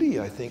 beauty,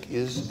 I think,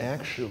 is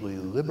actually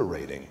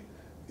liberating,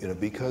 you know,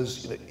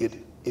 because, you know,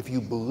 if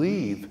you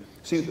believe,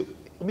 see,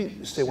 let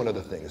me say one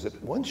other thing, is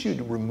that once you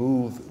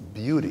remove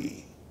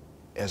beauty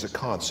as a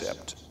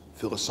concept,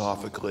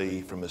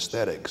 philosophically, from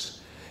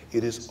aesthetics,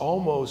 it is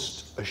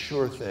almost a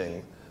sure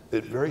thing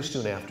that very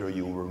soon after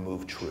you will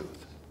remove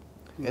truth.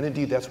 And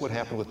indeed, that's what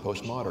happened with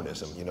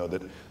postmodernism, you know,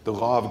 that the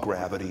law of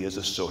gravity is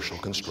a social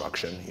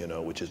construction, you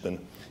know, which has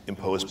been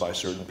imposed by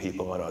certain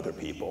people on other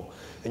people.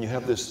 And you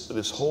have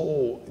this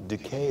whole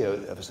decay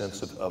of a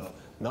sense of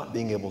not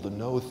being able to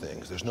know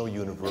things. There's no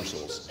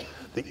universals.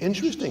 The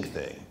interesting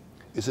thing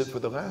is that for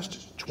the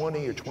last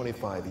 20 or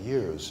 25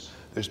 years,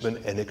 there's been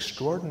an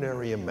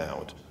extraordinary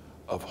amount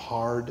of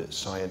hard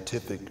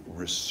scientific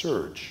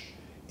research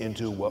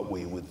into what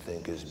we would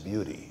think is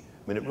beauty.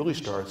 I mean, it really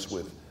starts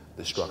with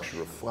the structure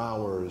of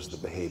flowers, the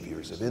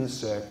behaviors of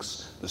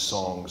insects, the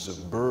songs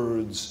of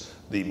birds,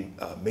 the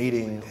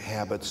mating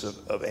habits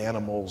of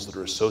animals that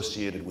are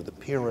associated with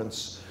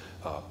appearance,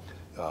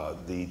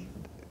 the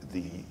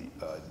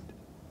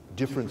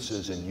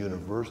differences in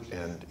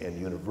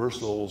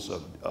universals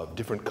of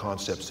different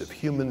concepts of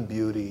human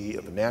beauty,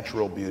 of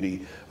natural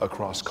beauty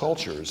across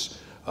cultures,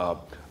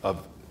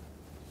 of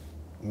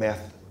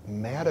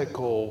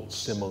mathematical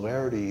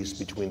similarities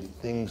between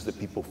things that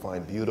people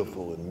find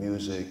beautiful in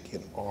music,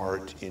 in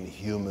art, in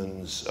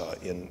humans,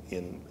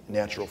 in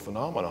natural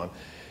phenomenon.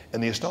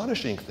 And the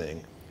astonishing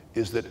thing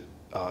is that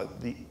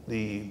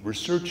the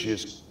research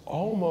is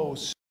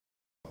almost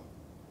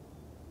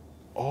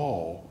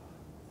all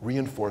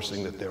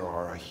reinforcing that there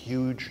are a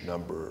huge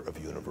number of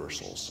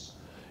universals,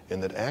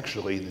 and that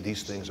actually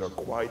these things are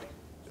quite,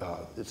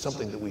 it's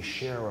something that we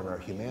share in our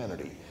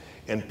humanity.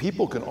 And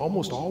people can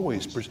almost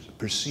always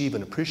perceive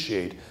and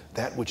appreciate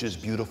that which is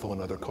beautiful in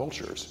other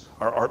cultures.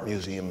 Our art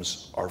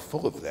museums are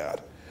full of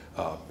that.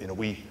 You know,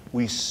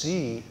 we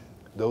see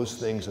those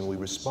things and we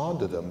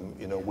respond to them,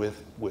 you know,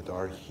 with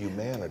our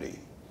humanity.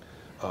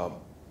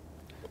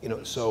 You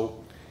know,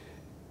 so,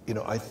 you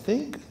know, I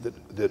think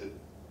that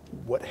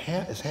what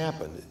has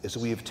happened is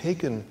we have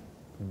taken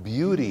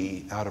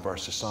beauty out of our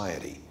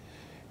society,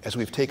 as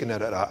we've taken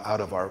it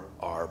out of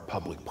our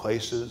public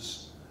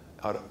places.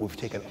 We've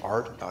taken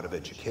art out of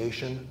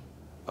education,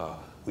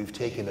 we've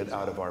taken it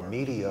out of our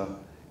media,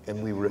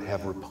 and we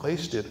have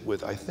replaced it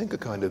with, I think, a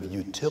kind of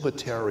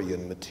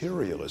utilitarian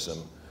materialism.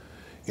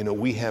 You know,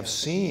 we have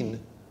seen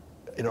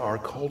in our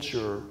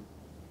culture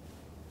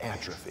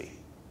atrophy.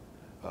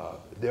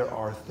 There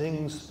are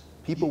things,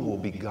 people will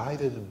be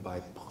guided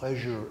by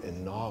pleasure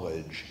and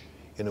knowledge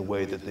in a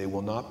way that they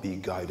will not be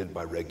guided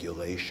by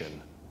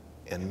regulation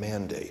and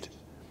mandate.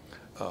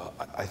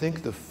 I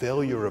think the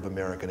failure of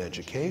American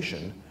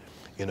education,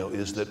 you know,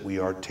 is that we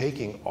are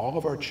taking all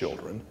of our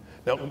children.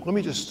 Now, let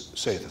me just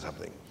say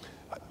something.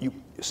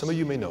 Some of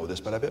you may know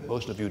this, but I bet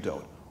most of you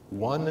don't.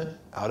 1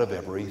 out of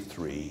every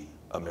 3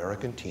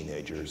 American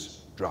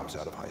teenagers drops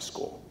out of high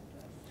school.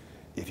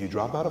 If you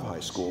drop out of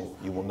high school,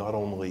 you will not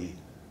only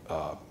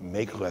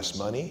make less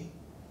money,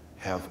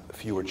 have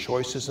fewer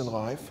choices in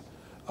life,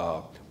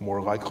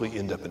 more likely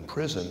end up in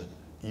prison,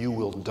 you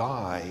will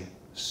die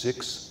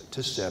 6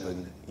 to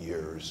 7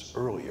 years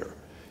earlier.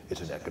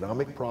 It's an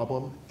economic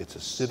problem, it's a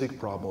civic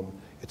problem,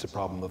 it's a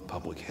problem of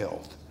public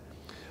health.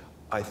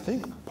 I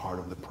think part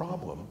of the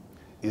problem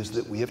is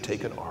that we have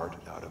taken art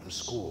out of the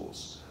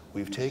schools.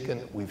 We've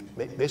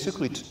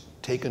basically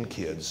taken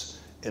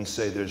kids and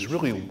say there's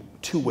really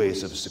 2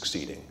 ways of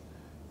succeeding.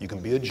 You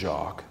can be a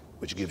jock,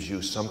 which gives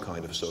you some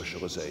kind of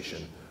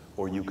socialization,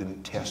 or you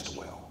can test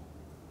well.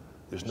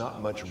 There's not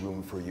much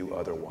room for you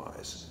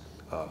otherwise.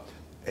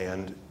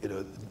 And you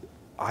know,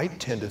 I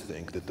tend to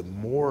think that the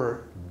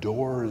more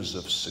doors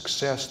of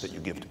success that you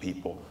give to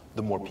people,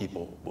 the more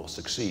people will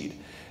succeed.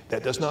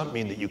 That does not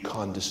mean that you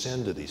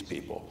condescend to these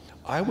people.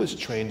 I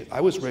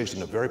was raised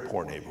in a very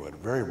poor neighborhood, a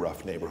very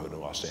rough neighborhood in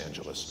Los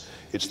Angeles.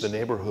 It's the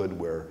neighborhood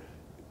where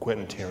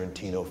Quentin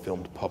Tarantino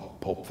filmed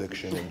Pulp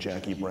Fiction and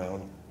Jackie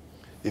Brown.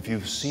 If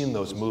you've seen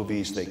those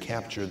movies, they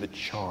capture the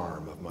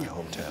charm of my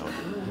hometown.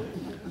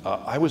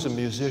 I was a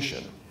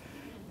musician.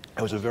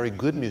 I was a very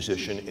good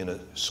musician in a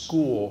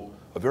school,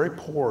 a very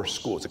poor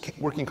school. It's a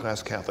working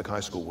class Catholic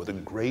high school with a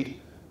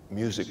great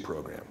music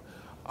program.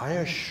 I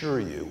assure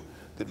you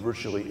that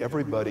virtually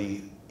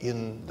everybody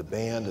in the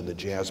band and the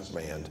jazz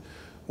band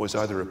was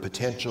either a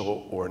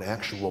potential or an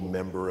actual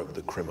member of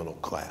the criminal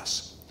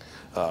class.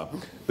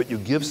 But you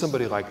give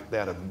somebody like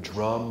that a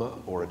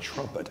drum or a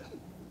trumpet,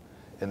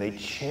 and they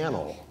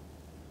channel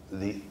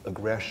the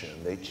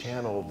aggression, they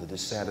channel the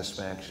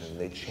dissatisfaction,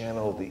 they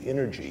channel the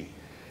energy.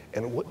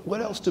 And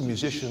what else do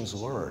musicians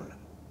learn?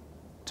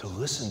 To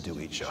listen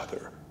to each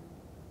other,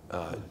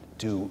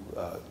 to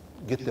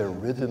get their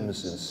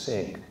rhythms in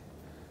sync,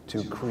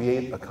 to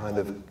create a kind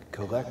of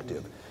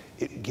collective.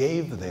 It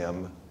gave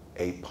them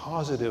a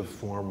positive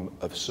form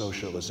of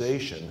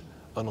socialization,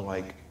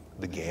 unlike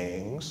the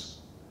gangs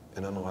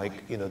and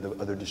unlike the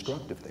other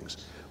destructive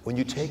things. When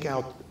you take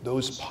out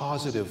those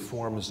positive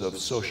forms of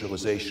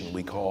socialization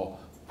we call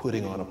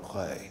putting on a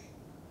play,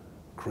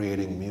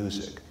 creating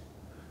music,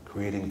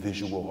 creating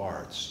visual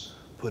arts,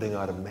 putting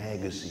out a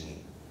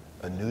magazine,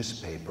 a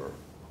newspaper,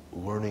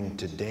 learning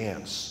to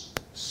dance,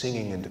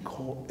 singing in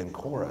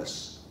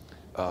chorus,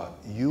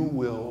 you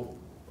will,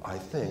 I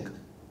think,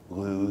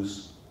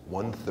 lose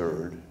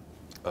 1/3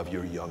 of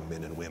your young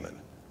men and women,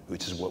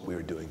 which is what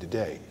we're doing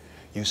today.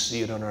 You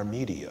see it on our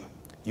media.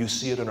 You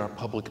see it in our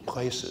public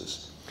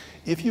places.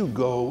 If you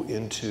go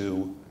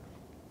into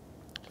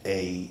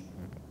a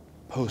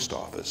post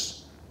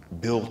office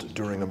built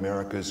during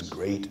America's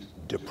Great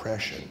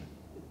Depression,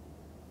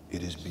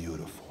 it is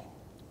beautiful.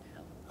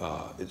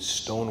 It's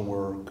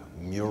stonework,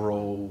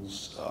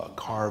 murals,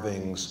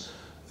 carvings.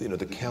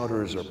 The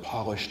counters are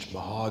polished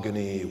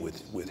mahogany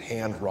with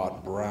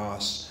hand-wrought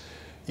brass.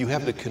 You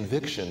have the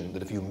conviction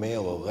that if you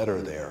mail a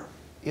letter there,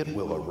 it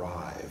will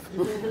arrive.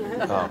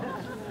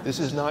 This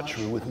is not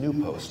true with new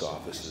post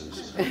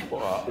offices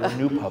or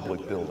new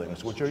public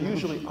buildings, which are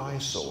usually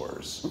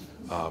eyesores.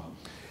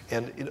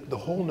 And the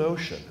whole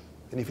notion,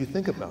 and if you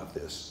think about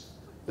this,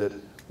 that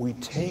we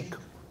take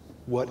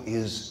what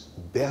is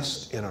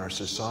best in our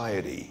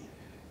society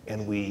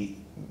and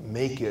we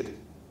make it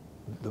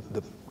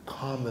the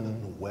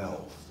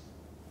commonwealth,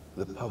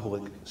 the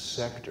public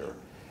sector,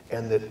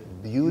 and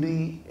that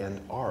beauty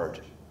and art,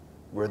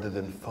 rather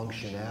than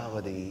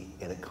functionality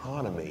and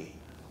economy,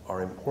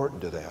 are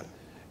important to that.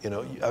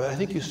 I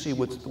think you see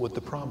what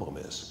the problem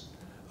is,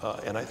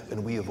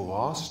 and we have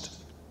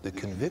lost the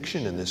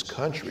conviction in this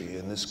country,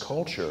 in this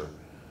culture,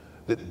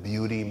 that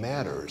beauty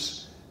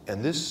matters.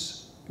 And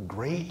this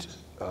great,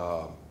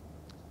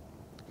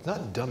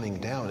 not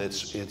dumbing down,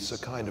 it's a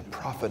kind of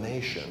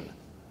profanation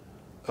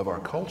of our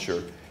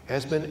culture,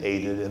 has been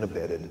aided and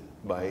abetted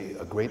by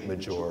a great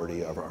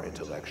majority of our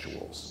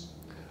intellectuals.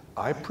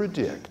 I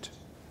predict,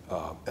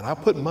 and I'll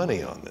put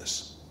money on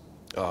this,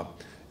 that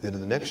in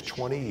the next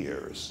 20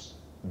 years,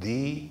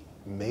 the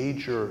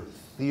major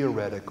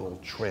theoretical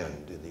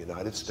trend in the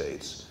United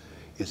States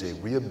is a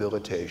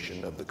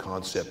rehabilitation of the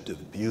concept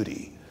of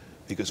beauty,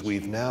 because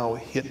we've now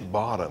hit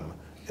bottom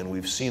and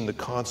we've seen the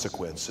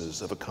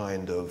consequences of a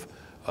kind of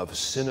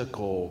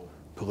cynical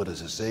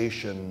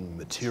politicization,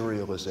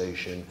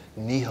 materialization,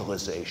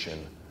 nihilization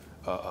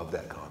of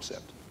that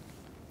concept.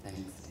 Thanks,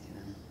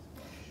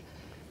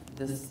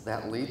 Dana.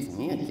 That leads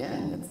me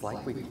again. It's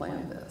like we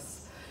planned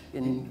this.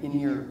 In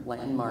your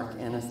landmark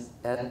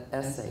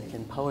essay,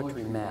 Can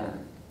Poetry Matter?,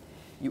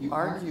 you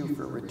argue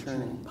for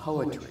returning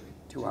poetry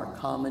to our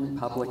common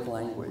public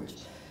language,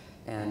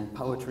 and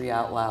Poetry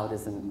Out Loud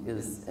is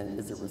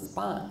a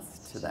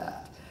response to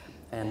that.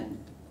 And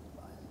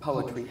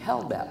poetry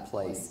held that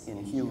place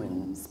in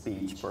human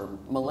speech for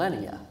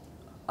millennia,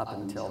 up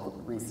until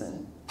the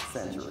recent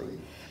century.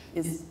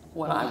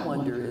 What I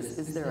wonder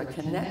is there a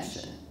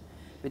connection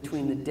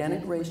between the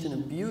denigration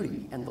of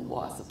beauty and the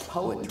loss of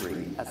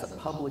poetry as a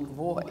public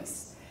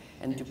voice?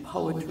 And do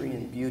poetry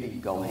and beauty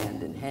go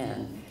hand in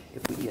hand?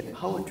 If we get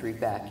poetry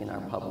back in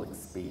our public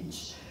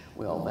speech,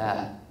 will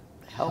that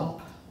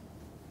help?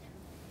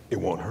 It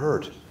won't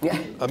hurt.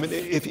 Yeah. I mean,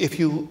 if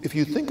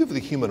you think of the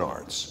human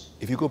arts,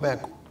 if you go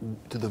back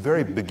to the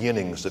very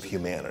beginnings of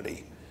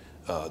humanity,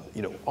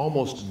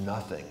 almost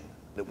nothing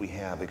that we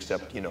have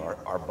except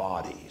our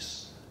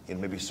bodies,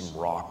 maybe some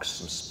rocks,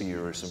 some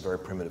spears, some very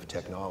primitive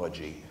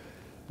technology.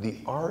 The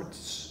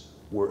arts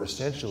were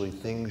essentially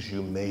things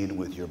you made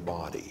with your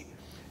body.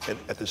 And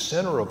at the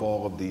center of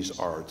all of these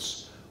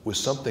arts was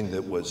something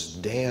that was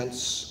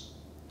dance,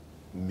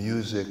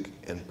 music,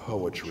 and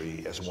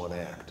poetry as one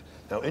act.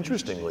 Now,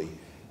 interestingly,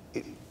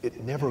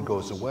 it never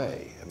goes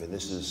away. I mean,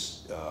 this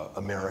is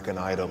American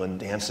Idol and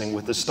Dancing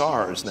with the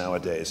Stars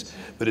nowadays.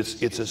 But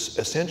it's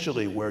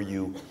essentially where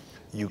you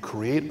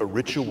create a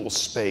ritual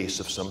space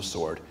of some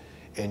sort,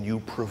 and you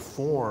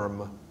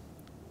perform,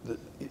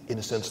 in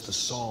a sense, the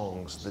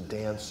songs, the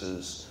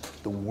dances,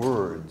 the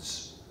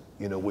words,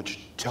 which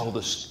tell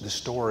the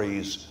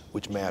stories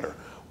which matter.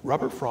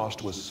 Robert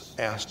Frost was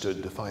asked to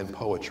define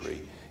poetry,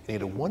 and he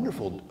had a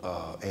wonderful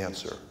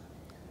answer: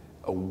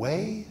 a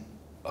way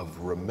of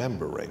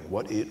remembering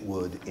what it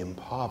would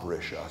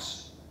impoverish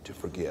us to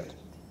forget.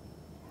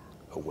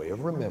 A way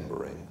of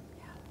remembering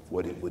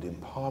what it would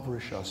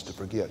impoverish us to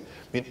forget.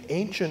 I mean,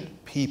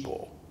 ancient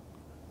people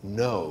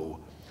know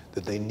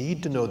that they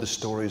need to know the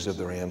stories of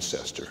their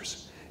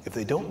ancestors. If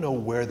they don't know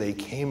where they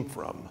came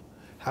from,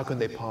 how can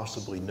they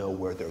possibly know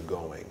where they're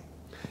going?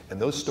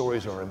 And those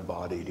stories are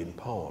embodied in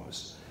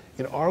poems.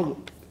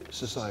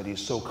 society is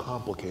so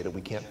complicated,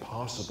 we can't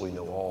possibly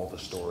know all the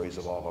stories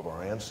of all of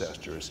our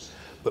ancestors.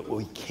 But what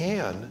we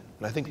can,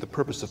 and I think the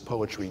purpose of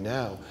poetry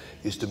now,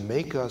 is to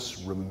make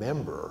us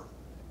remember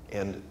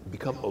and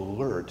become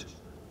alert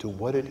to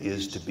what it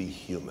is to be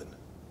human.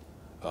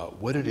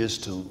 What it is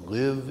to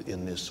live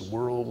in this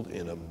world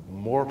in a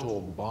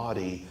mortal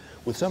body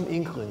with some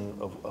inkling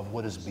of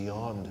what is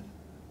beyond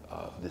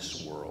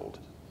this world.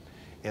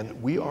 And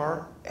we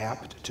are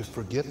apt to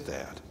forget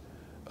that.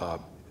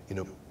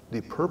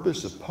 The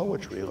purpose of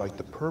poetry, like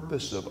the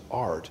purpose of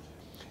art,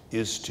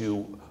 is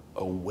to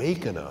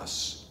awaken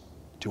us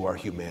to our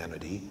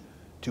humanity,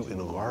 to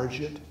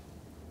enlarge it,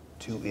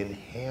 to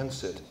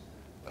enhance it,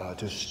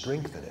 to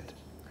strengthen it.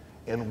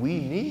 And we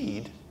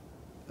need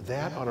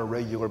that on a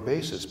regular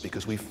basis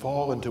because we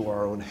fall into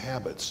our own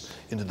habits,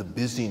 into the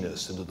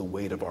busyness, into the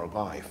weight of our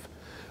life.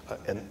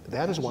 And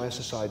that is why a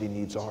society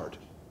needs art.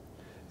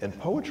 And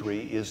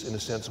poetry is, in a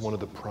sense, one of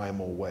the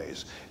primal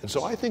ways. And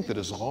so I think that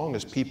as long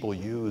as people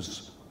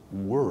use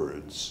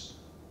words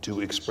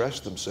to express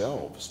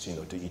themselves,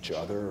 to each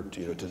other,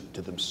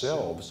 to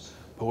themselves,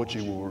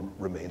 poetry will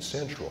remain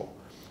central.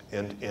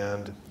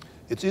 And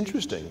it's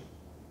interesting.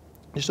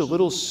 Just a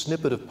little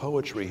snippet of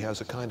poetry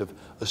has a kind of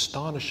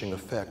astonishing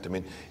effect. I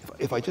mean,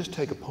 if I just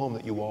take a poem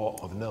that you all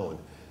have known,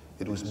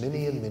 it was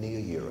many and many a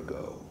year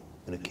ago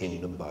in a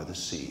kingdom by the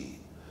sea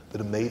that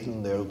a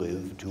maiden there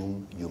lived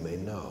whom you may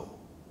know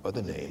by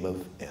the name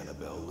of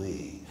Annabel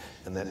Lee.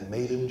 And that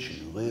maiden she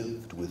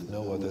lived with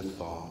no other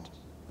thought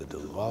than to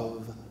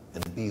love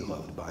and be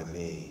loved by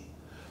me.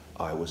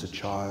 I was a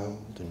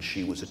child and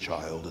she was a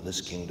child in this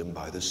kingdom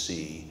by the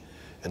sea.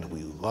 And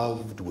we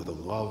loved with a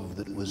love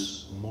that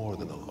was more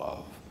than a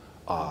love,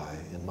 I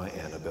and my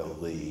Annabel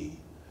Lee.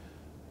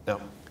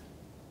 Now,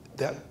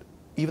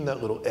 even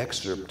that little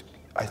excerpt,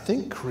 I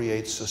think,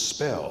 creates a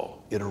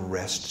spell. It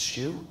arrests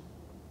you.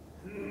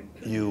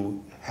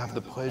 You have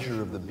the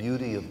pleasure of the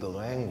beauty of the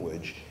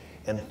language,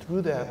 and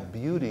through that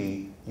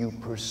beauty, you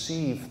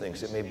perceive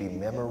things. It may be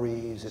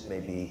memories, it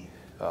may be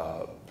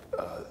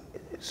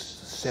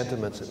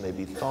sentiments, it may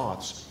be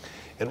thoughts.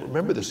 And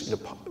remember this,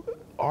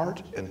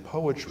 art and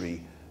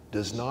poetry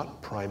does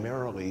not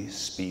primarily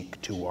speak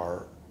to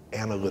our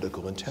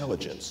analytical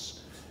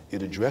intelligence.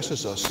 It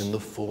addresses us in the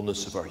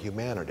fullness of our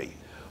humanity,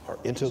 our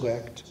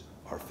intellect,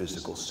 our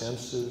physical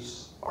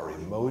senses, our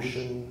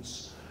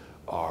emotions,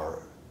 our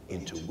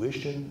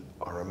intuition,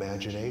 our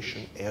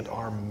imagination, and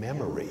our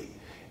memory.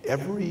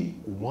 Every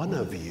one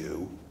of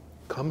you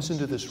comes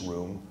into this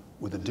room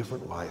with a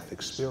different life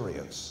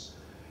experience.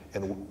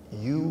 And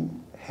you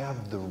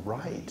have the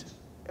right,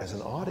 as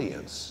an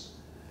audience,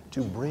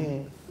 to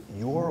bring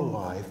your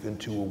life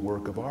into a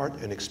work of art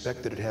and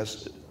expect that it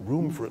has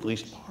room for at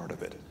least part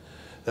of it.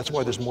 That's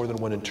why there's more than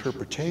one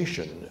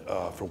interpretation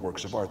for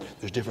works of art.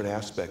 There's different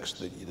aspects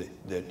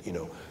that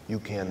you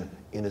can,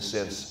 in a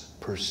sense,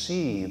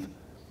 perceive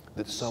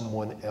that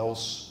someone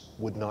else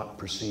would not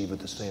perceive at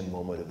the same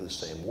moment of the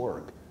same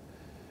work.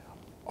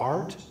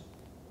 Art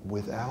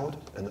without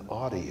an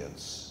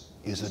audience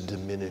is a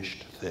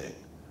diminished thing.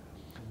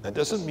 That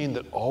doesn't mean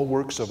that all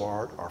works of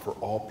art are for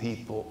all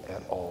people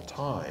at all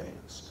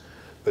times.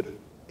 But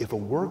if a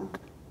work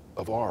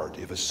of art,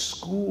 if a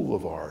school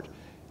of art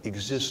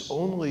exists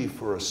only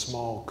for a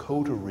small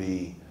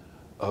coterie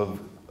of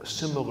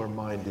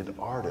similar-minded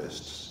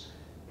artists,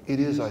 it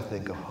is, I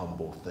think, a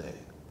humble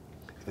thing.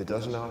 If it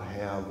does not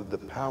have the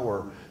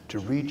power to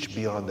reach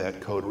beyond that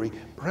coterie,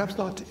 perhaps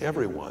not to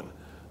everyone,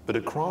 but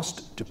across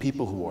to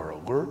people who are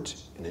alert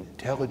and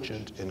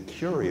intelligent and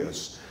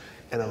curious,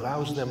 and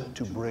allows them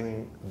to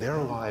bring their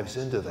lives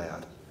into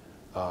that,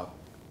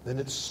 then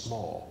it's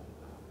small.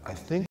 I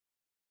think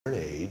we're in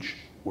an age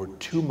where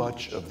too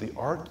much of the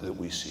art that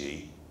we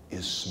see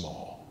is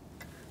small.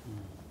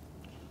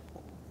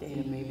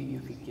 Dana, maybe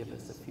you could give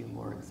us a few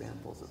more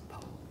examples of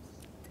poems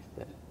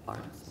that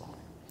aren't small.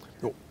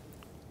 Well,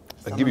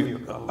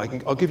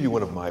 I'll give you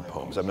one of my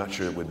poems. I'm not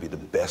sure it would be the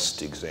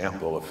best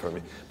example for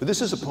me, but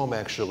this is a poem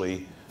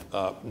actually,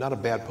 not a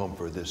bad poem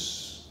for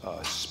this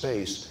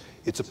space.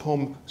 It's a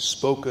poem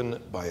spoken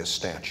by a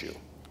statue.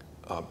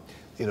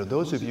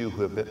 Those of you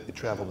who have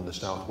traveled in the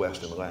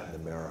Southwest and Latin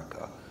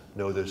America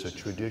know there's a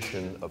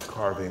tradition of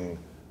carving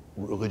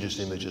religious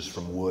images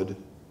from wood.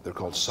 They're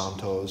called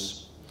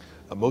santos.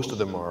 Most of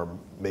them are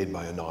made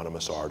by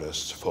anonymous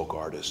artists, folk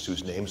artists,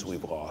 whose names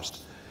we've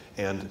lost.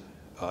 And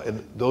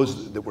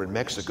those that were in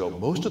Mexico,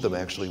 most of them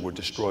actually were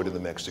destroyed in the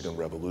Mexican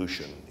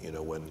Revolution,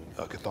 when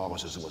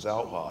Catholicism was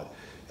outlawed.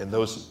 And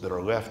those that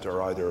are left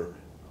are either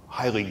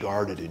highly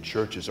guarded in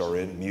churches or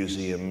in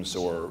museums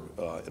or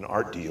in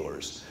art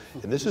dealers.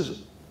 And this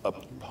is a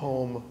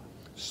poem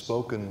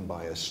spoken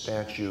by a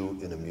statue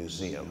in a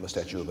museum, a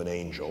statue of an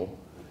angel.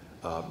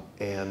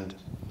 And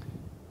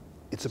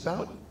it's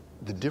about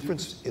the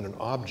difference in an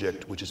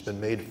object which has been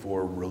made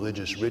for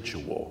religious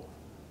ritual,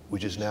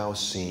 which is now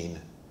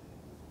seen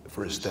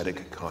for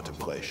aesthetic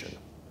contemplation.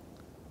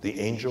 The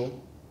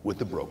angel with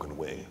the broken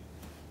wing.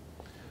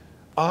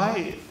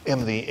 I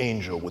am the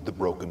angel with the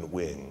broken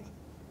wing,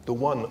 the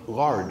one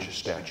large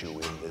statue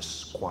in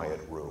this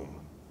quiet room.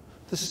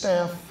 The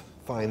staff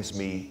finds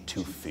me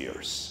too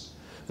fierce,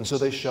 and so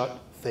they shut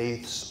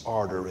faith's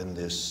ardor in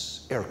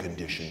this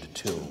air-conditioned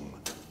tomb.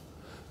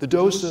 The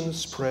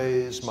docents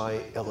praise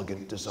my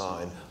elegant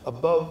design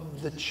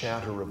above the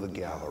chatter of the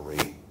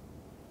gallery.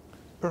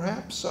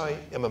 Perhaps I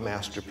am a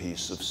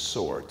masterpiece of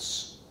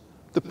sorts,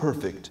 the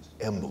perfect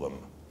emblem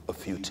of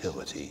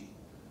futility.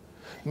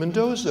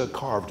 Mendoza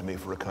carved me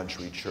for a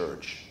country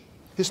church.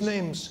 His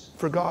name's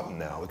forgotten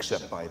now,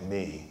 except by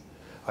me.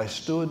 I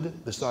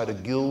stood beside a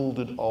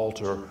gilded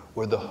altar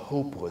where the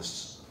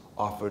hopeless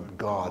offered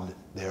God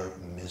their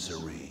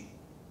misery.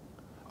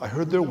 I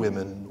heard their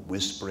women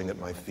whispering at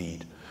my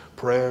feet,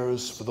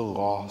 prayers for the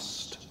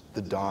lost,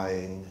 the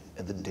dying,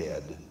 and the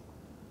dead.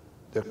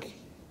 Their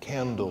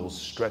candles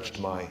stretched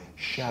my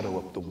shadow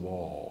up the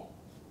wall,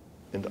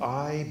 and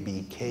I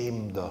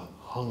became the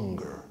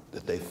hunger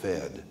that they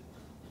fed.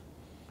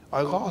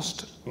 I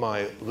lost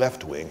my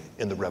left wing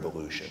in the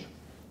revolution.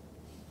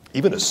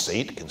 Even a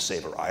saint can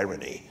savor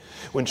irony.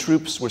 When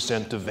troops were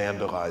sent to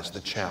vandalize the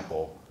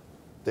chapel,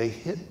 they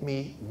hit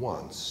me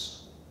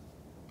once,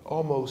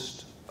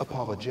 almost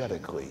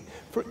apologetically,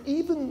 for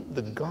even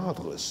the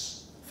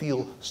godless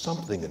feel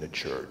something in a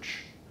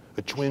church,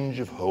 a twinge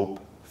of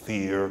hope,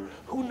 fear,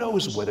 who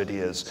knows what it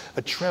is,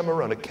 a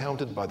tremor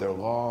unaccounted by their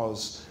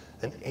laws,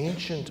 an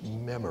ancient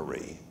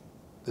memory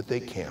that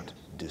they can't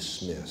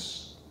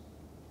dismiss.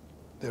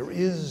 There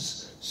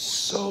is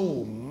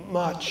so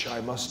much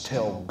I must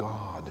tell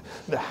God.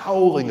 The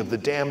howling of the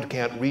damned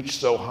can't reach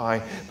so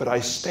high, but I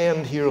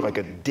stand here like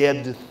a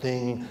dead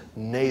thing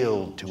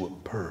nailed to a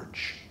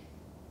perch,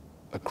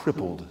 a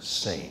crippled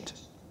saint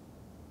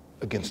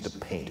against a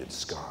painted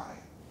sky.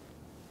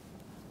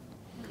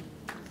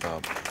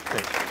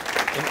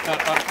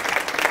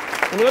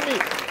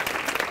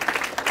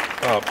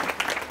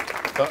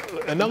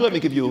 And now let me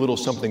give you a little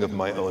something of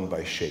my own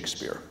by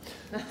Shakespeare.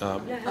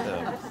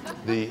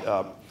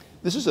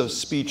 This is a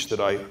speech that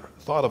I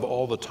thought of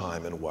all the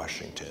time in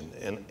Washington,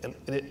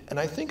 and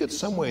I think in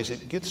some ways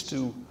it gets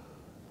to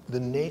the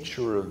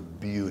nature of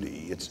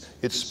beauty.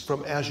 It's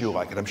from As You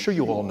Like It. I'm sure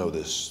you all know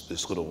this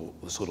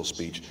little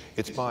speech.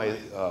 It's by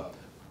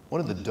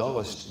one of the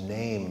dullest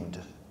named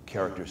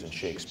characters in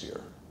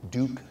Shakespeare,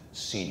 Duke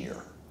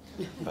Senior.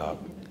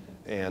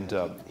 And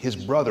his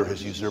brother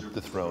has usurped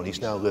the throne.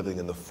 He's now living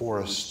in the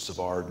forests of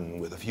Arden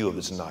with a few of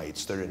his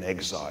knights. They're in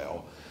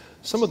exile.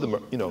 Some of them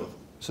are,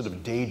 sort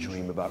of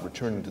daydream about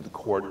returning to the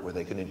court where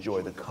they can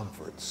enjoy the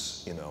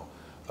comforts,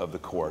 of the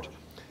court.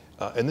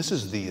 And this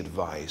is the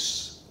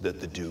advice that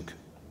the Duke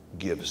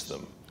gives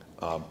them.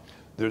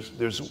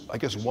 There's, I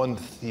guess, one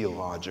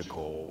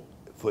theological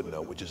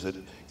footnote, which is that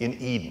in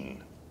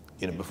Eden,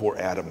 before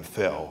Adam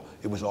fell,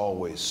 it was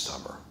always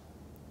summer,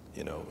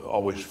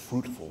 always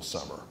fruitful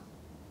summer.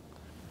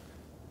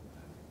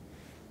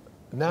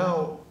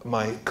 Now,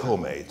 my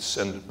co-mates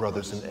and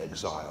brothers in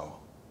exile,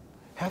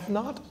 hath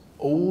not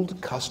old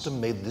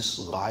custom made this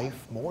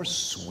life more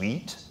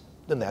sweet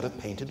than that of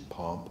painted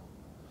pomp?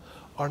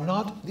 Are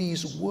not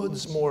these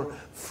woods more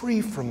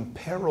free from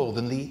peril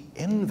than the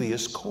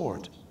envious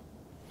court?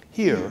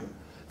 Here,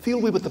 feel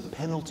we but the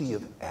penalty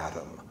of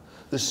Adam,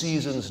 the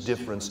season's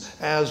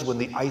difference, as when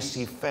the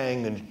icy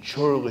fang and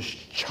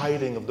churlish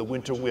chiding of the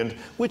winter wind,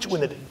 which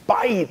when it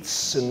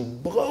bites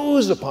and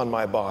blows upon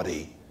my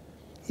body,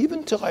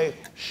 even till I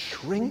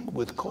shrink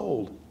with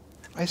cold,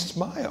 I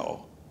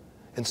smile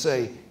and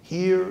say,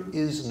 here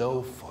is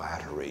no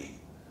flattery.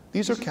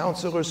 These are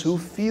counselors who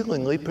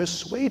feelingly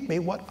persuade me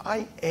what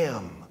I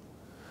am.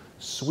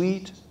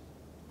 Sweet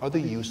are the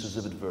uses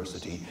of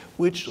adversity,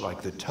 which,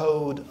 like the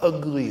toad,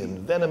 ugly and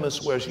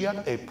venomous, wears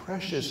yet a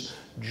precious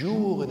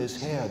jewel in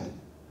his head.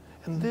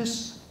 And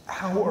this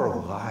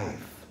our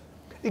life,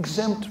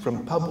 exempt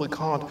from public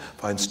haunt,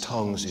 finds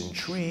tongues in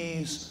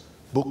trees,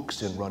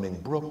 books in running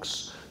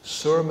brooks,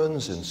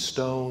 sermons in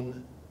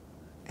stone,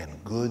 and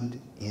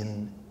good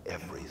in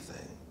everything.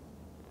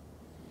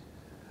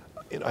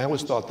 I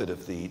always thought that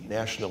if the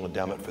National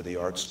Endowment for the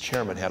Arts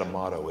chairman had a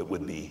motto, it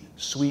would be,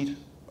 sweet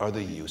are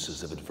the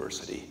uses of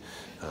adversity.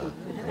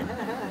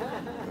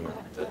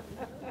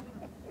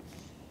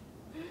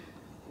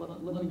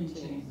 Let me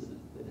change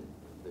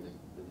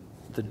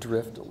the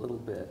drift a little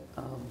bit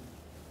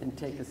and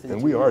take us into...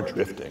 And we are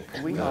drifting.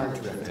 We are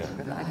drifting,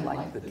 but I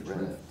like the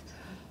drift.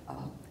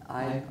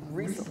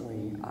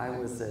 Recently, I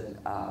was at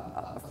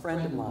a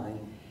friend of mine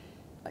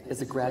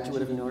is a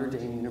graduate of Notre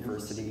Dame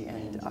University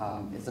and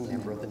is a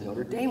member of the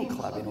Notre Dame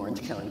Club in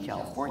Orange County,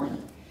 California.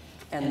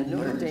 And the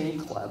Notre Dame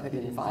Club had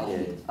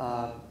invited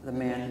the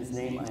man whose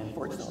name I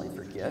unfortunately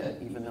forget,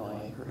 even though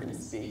I heard him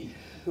speak,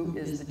 who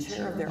is the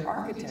chair of their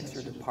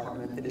architecture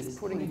department that is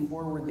putting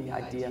forward the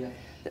idea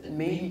that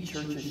maybe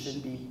churches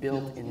should be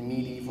built in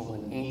medieval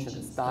and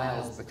ancient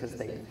styles because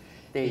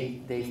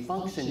they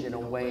functioned in a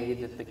way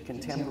that the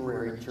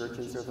contemporary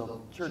churches or the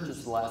churches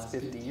of the last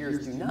 50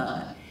 years do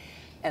not.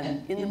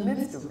 And in the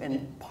midst of,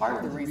 and part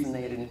of the reason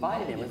they had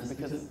invited him is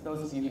because,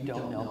 those of you who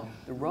don't know,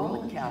 the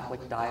Roman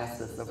Catholic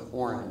Diocese of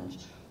Orange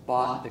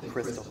bought the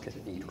Crystal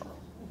Cathedral.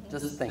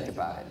 Just think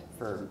about it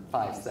for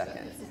 5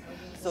 seconds.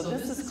 So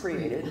this has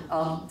created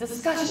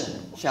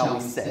discussion, shall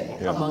we say,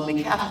 among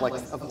the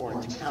Catholics of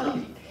Orange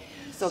County.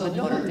 So the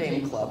Notre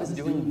Dame Club is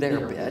doing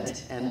their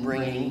bit and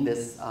bringing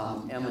this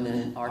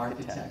eminent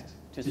architect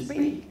to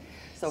speak.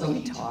 So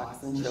he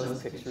talks and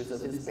shows pictures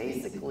of his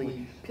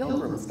basically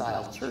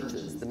pilgrim-style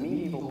churches. The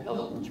medieval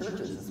pilgrim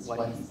churches is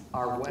what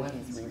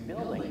he's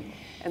rebuilding.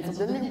 And so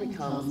then there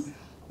becomes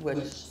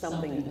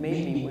something that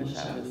made me wish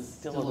I was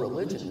still a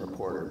religion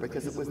reporter,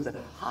 because it was the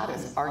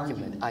hottest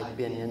argument I'd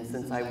been in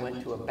since I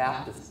went to a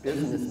Baptist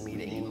business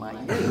meeting in my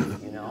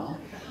youth, you know.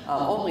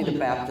 Only the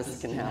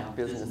Baptists can have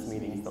business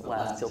meetings that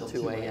last till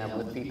 2 a.m.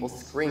 with people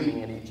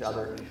screaming at each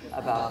other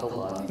about the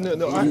love.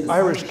 No,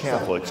 Irish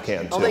Catholics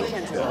can too. Oh, they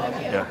can too.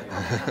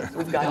 Yeah.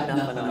 We've got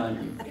nothing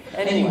on you.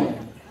 Anyway,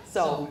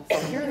 so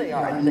here they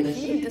are, and the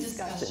heated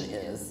discussion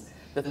is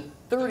the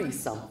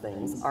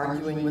 30-somethings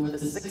arguing with the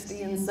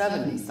 60 and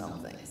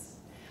 70-somethings.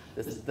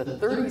 The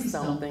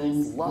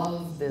 30-somethings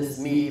love this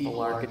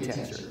medieval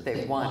architecture.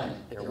 They want it.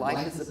 Their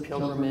life is a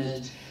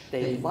pilgrimage.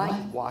 They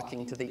like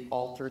walking to the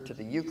altar, to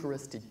the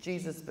Eucharist, to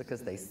Jesus,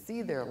 because they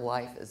see their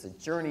life as a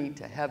journey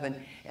to heaven,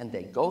 and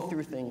they go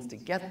through things to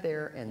get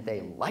there, and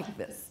they like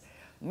this.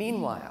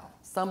 Meanwhile,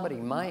 somebody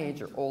my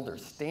age or older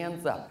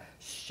stands up,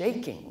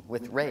 shaking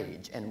with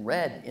rage and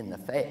red in the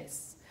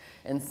face,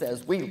 and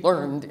says, we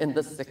learned in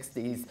the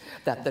 60s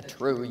that the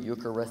true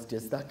Eucharist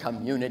is the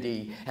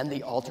community and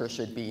the altar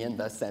should be in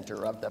the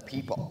center of the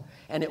people.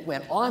 And it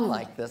went on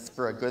like this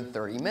for a good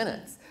 30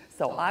 minutes.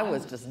 So I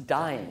was just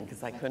dying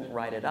because I couldn't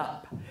write it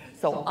up.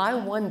 So I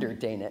wonder,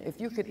 Dana,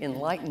 if you could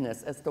enlighten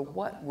us as to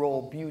what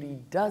role beauty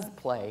does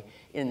play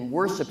in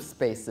worship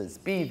spaces,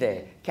 be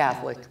they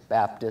Catholic,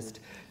 Baptist,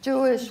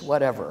 Jewish,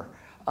 whatever.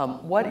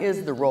 What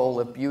is the role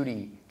of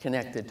beauty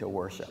connected to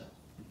worship?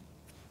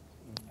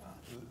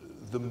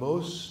 The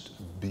most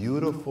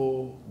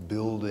beautiful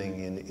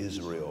building in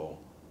Israel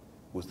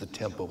was the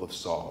Temple of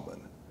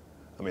Solomon.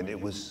 I mean, it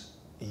was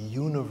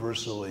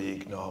universally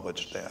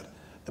acknowledged that.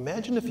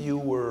 Imagine if you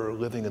were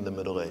living in the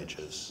Middle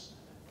Ages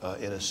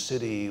in a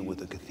city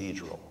with a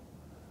cathedral.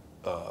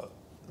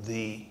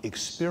 The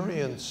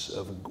experience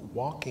of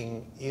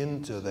walking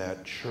into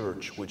that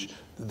church, which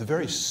the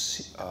very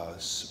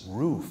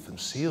roof and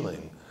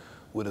ceiling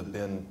would have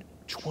been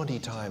 20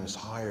 times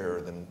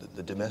higher than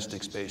the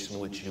domestic space in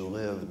which you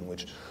live, in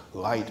which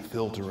light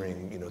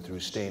filtering,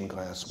 through stained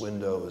glass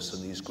windows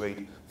and these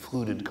great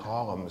fluted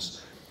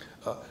columns.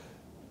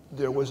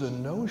 There was a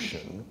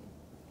notion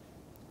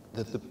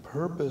that the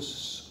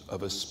purpose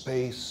of a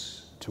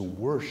space to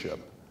worship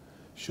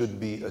should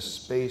be a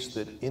space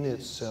that in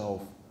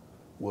itself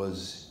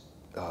was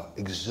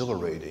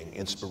exhilarating,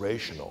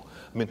 inspirational.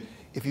 I mean,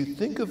 if you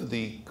think of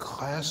the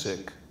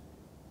classic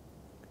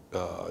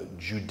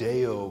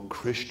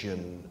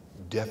Judeo-Christian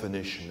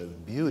definition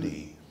of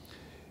beauty,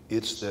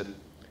 it's that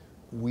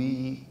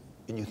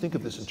and you think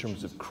of this in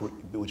terms of,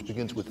 which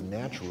begins with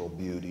natural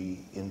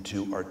beauty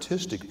into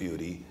artistic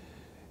beauty,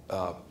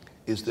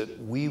 is that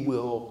we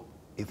will,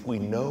 if we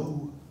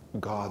know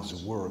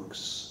God's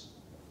works,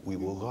 we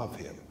will love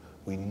him.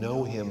 We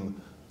know him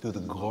through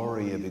the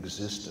glory of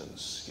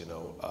existence,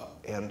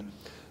 and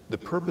the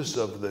purpose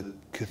of the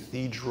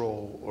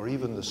cathedral or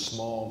even the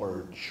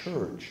smaller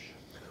church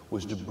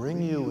was to bring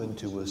you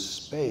into a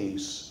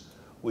space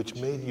which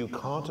made you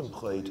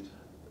contemplate,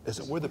 as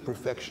it were, the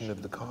perfection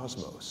of the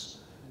cosmos.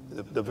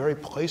 The very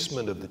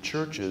placement of the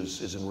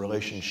churches is in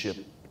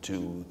relationship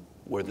to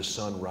where the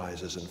sun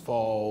rises and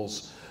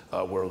falls,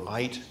 where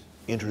light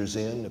enters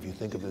in, if you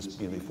think of this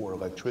before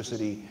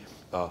electricity,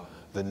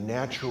 the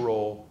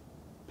natural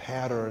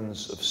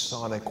patterns of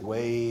sonic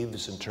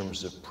waves in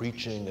terms of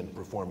preaching and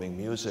performing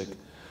music.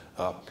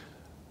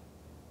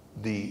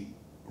 The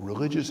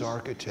religious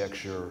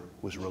architecture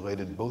was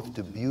related both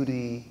to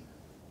beauty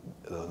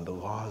and the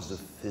laws of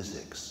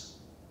physics,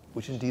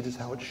 which indeed is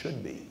how it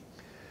should be.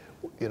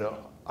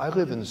 I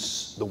live in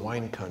the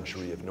wine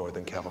country of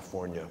Northern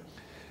California,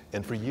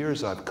 and for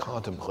years I've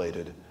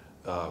contemplated,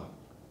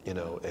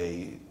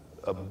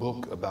 a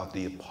book about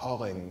the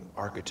appalling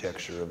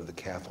architecture of the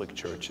Catholic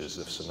churches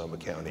of Sonoma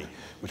County,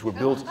 which were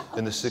built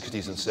in the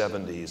 60s and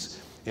 70s,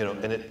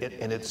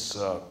 and it's,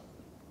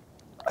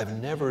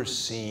 I've never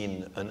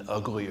seen an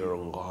uglier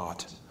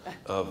lot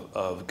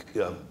of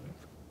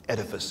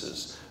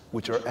edifices,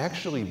 which are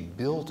actually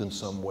built in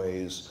some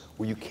ways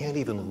where you can't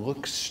even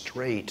look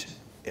straight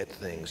at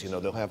things.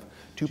 They'll have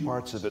two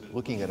parts of it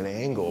looking at an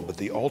angle, but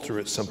the altar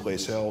is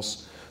someplace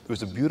else. There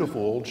was a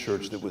beautiful old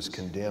church that was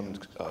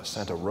condemned,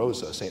 St.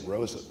 Rosa's,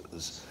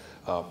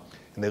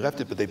 and they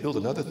left it, but they built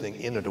another thing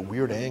in at a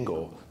weird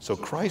angle, so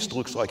Christ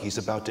looks like he's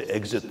about to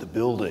exit the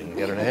building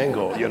at an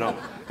angle.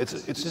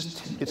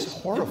 It's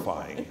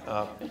horrifying.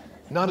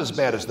 Not as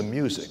bad as the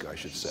music, I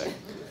should say,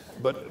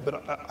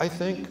 but I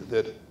think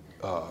that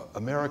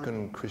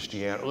American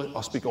Christianity,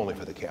 I'll speak only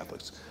for the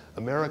Catholics,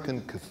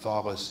 American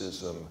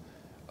Catholicism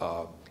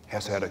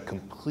has had a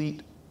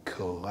complete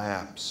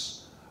collapse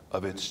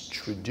of its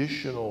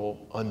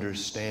traditional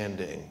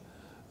understanding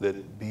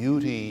that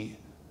beauty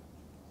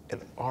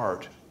and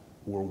art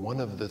were one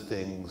of the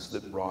things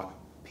that brought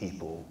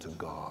people to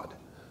God.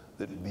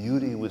 That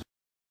beauty was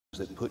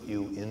that put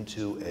you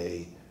into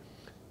a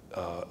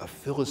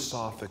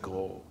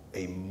philosophical,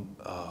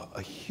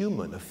 a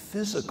human, a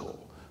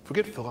physical.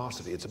 Forget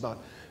philosophy. It's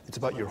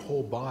about your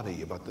whole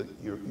body, about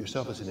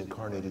yourself as an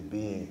incarnated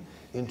being,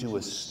 into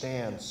a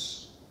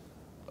stance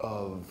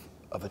of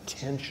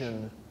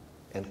attention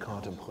and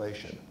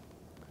contemplation.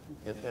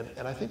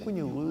 And I think when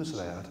you lose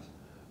that,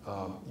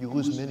 you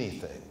lose many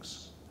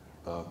things.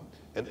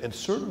 And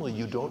certainly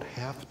you don't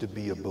have to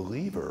be a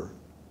believer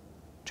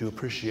to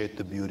appreciate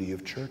the beauty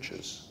of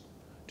churches,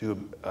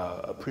 to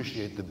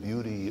appreciate the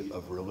beauty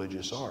of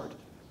religious art,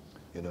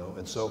 you know.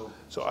 And so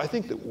I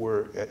think that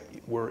we're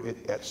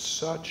at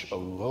such a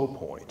low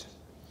point,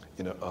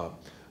 you know.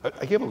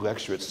 I gave a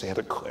lecture at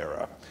Santa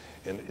Clara,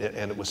 and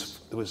it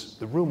was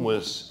the room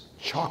was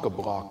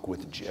chock-a-block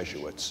with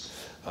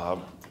Jesuits,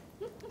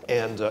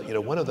 and you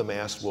know, one of them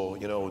asked, well,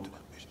 you know,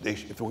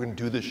 if we're going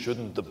to do this,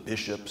 shouldn't the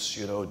bishops,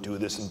 you know, do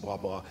this and blah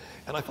blah?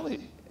 And I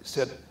finally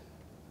said,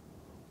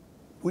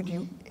 would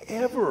you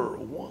ever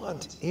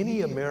want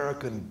any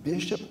American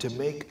bishop to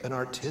make an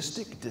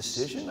artistic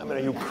decision? I mean, are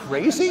you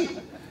crazy?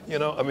 You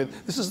know, I mean,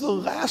 this is the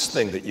last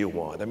thing that you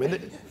want. I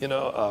mean, you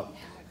know,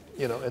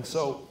 and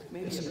so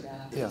Maybe a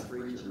Baptist yeah.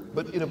 preacher.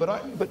 But you know,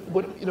 but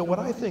what you know, what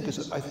I think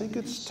is, I think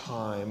it's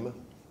time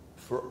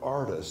for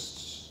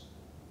artists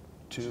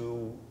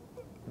to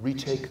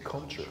retake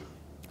culture.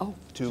 Oh,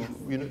 To,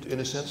 you know, in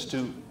a sense,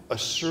 to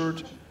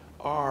assert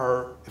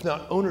our, if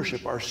not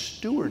ownership, our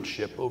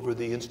stewardship over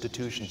the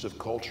institutions of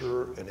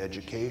culture and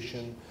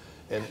education,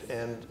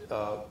 and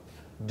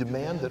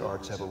demand that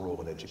arts have a role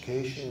in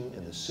education,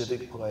 in the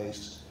civic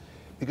place,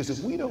 because if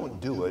we don't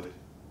do it,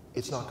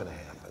 it's not going to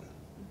happen.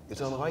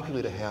 It's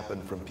unlikely to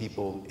happen from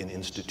people in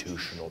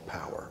institutional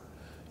power.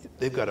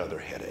 They've got other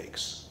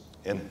headaches,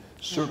 and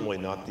certainly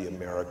not the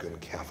American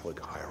Catholic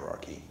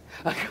hierarchy.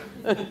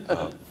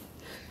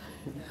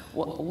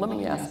 well, let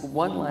me ask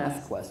one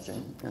last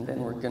question, and then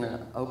we're going to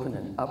open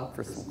it up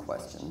for some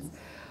questions.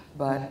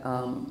 But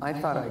I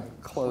thought I'd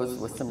close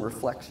with some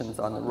reflections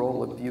on the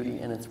role of beauty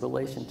and its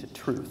relation to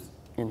truth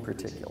in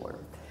particular.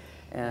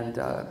 And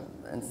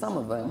some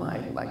of them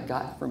I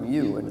got from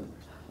you, and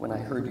when I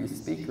heard you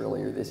speak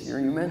earlier this year.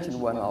 You mentioned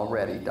one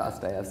already,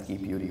 Dostoevsky,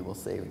 "Beauty will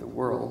save the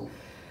world."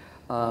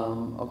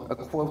 A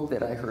quote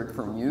that I heard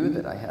from you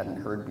that I hadn't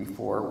heard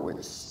before,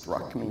 which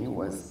struck me,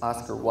 was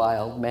Oscar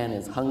Wilde, "Man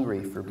is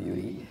hungry for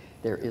beauty,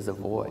 there is a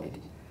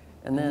void."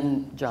 And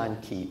then John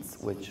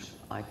Keats, which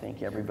I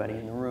think everybody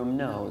in the room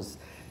knows,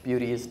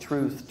 "Beauty is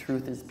truth,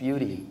 truth is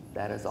beauty.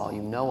 That is all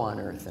you know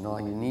on earth and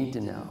all you need to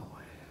know."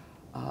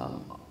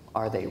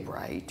 Are they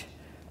right?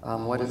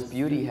 What does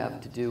beauty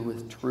have to do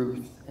with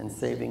truth and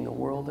saving the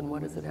world, and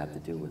what does it have to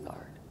do with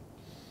art?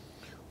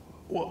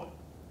 Well,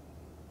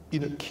 you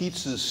know,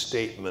 Keats's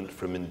statement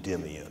from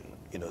Endymion,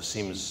 you know,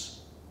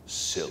 seems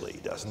silly,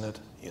 doesn't it?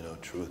 You know,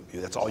 truth,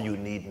 beauty, that's all you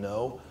need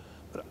know.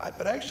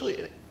 But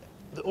actually,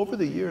 over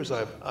the years,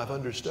 I've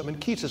understood. I mean,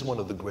 Keats is one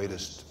of the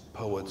greatest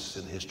poets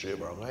in the history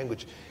of our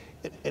language,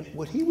 and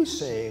what he was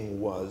saying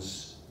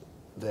was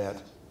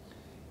that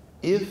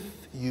if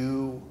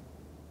you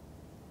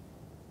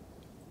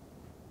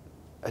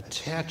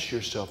attach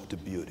yourself to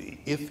beauty,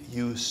 if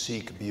you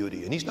seek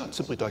beauty, and he's not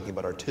simply talking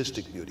about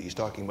artistic beauty, he's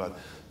talking about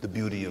the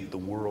beauty of the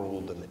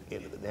world and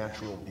the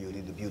natural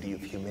beauty, the beauty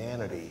of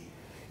humanity.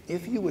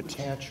 If you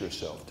attach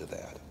yourself to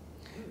that,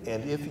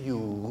 and if you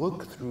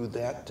look through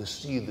that to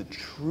see the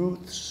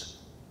truths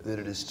that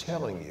it is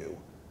telling you,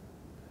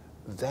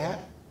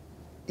 that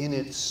in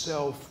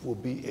itself will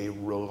be a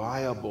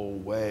reliable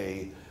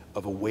way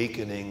of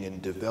awakening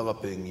and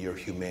developing your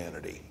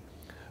humanity.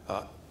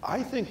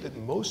 I think that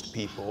most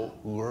people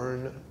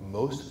learn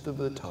most of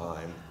the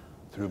time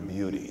through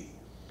beauty.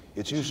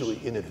 It's usually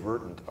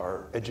inadvertent.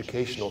 Our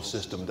educational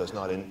system does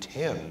not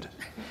intend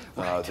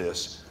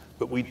this,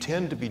 but we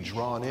tend to be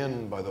drawn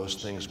in by those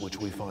things which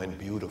we find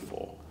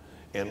beautiful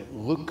and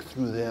look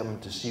through them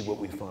to see what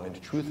we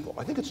find truthful.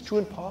 I think it's true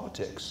in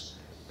politics.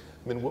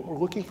 I mean, what we're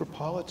looking for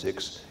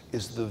politics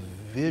is the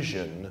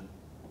vision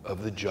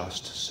of the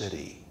just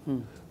city,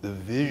 the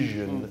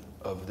vision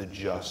of the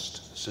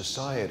just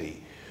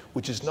society,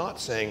 which is not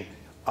saying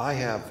I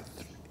have,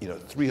 you know,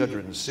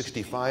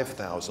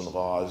 365,000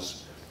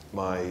 laws.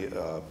 My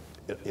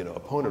you know,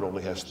 opponent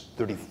only has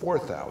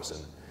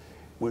 34,000.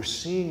 We're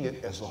seeing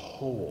it as a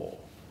whole,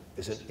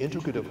 as an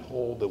integrative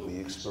whole that we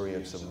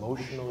experience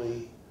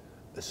emotionally,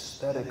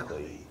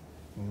 aesthetically,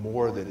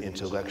 more than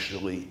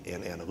intellectually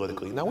and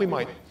analytically. Now we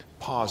might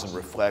pause and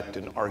reflect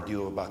and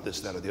argue about this,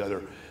 that, or the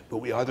other, but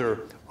we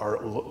either are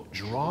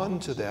drawn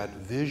to that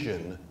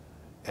vision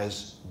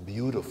as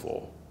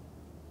beautiful,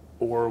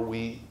 or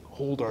we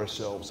hold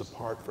ourselves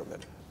apart from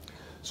it.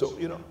 So,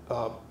 you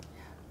know,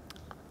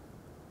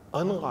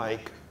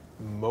 unlike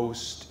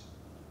most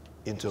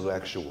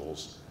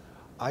intellectuals,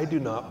 I do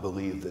not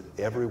believe that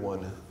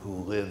everyone who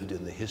lived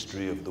in the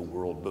history of the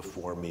world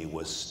before me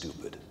was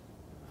stupid.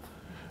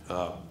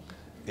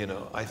 You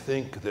know, I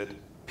think that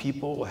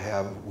people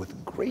have,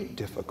 with great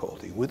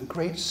difficulty, with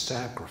great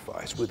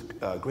sacrifice, with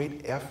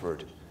great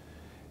effort,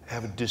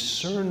 have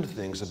discerned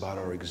things about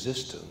our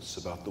existence,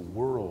 about the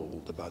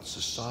world, about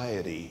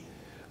society,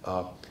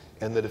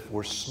 and that if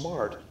we're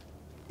smart,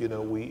 you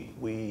know,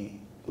 we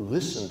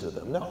listen to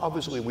them. Now,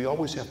 obviously, we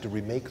always have to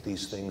remake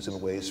these things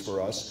in ways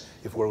for us.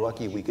 If we're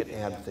lucky, we can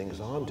add things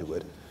onto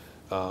it.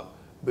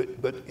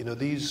 But you know,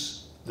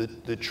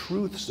 the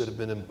truths that have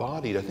been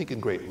embodied, I think,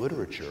 in great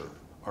literature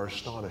are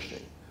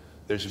astonishing.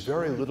 There's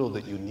very little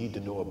that you need to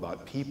know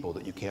about people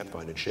that you can't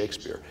find in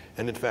Shakespeare.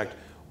 And in fact,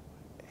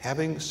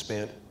 having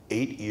spent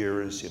 8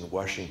 years in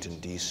Washington,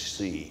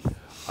 D.C.,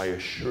 I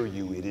assure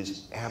you it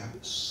is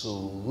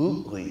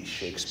absolutely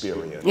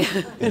Shakespearean.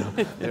 You know,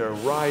 there are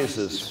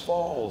rises,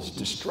 falls,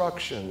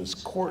 destructions,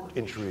 court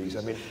intrigues.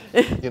 I mean,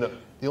 you know,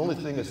 the only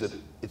thing is that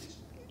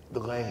the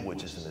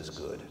language isn't as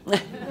good.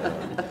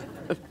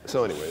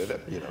 So anyway,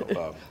 that, you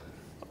know,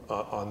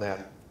 on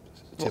that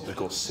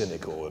typical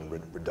cynical and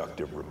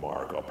reductive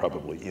remark, I'll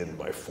probably end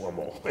my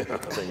formal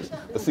things.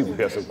 Let's see if we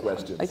have some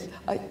questions.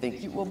 I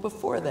think well,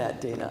 before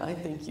that, Dana, I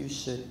think you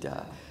should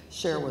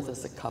share with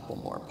us a couple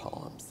more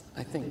poems.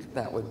 I think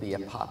that would be a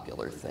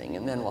popular thing,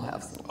 and then we'll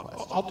have some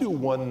questions. I'll do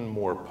one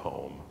more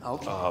poem.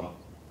 Okay.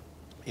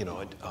 You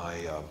know,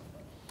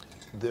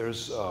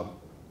 this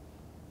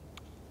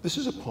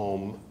is a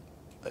poem,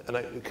 and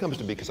it comes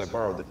to me because I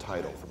borrowed the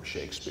title from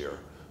Shakespeare,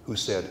 who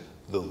said,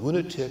 "The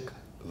lunatic,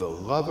 the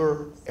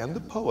lover, and the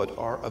poet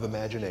are of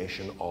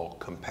imagination all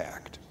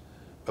compact,"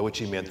 by which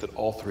he meant that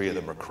all three of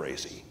them are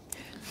crazy.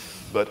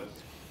 But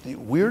the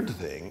weird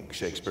thing,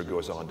 Shakespeare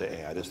goes on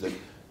to add, is that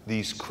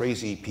these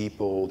crazy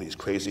people, these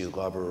crazy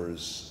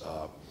lovers,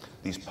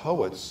 these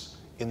poets,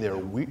 in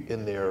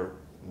their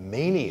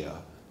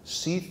mania,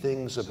 see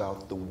things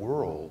about the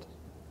world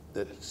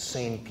that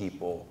sane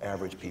people,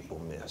 average people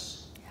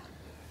miss. Yeah.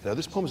 Now,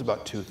 this poem is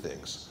about two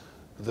things.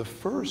 The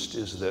first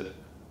is that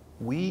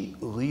we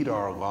lead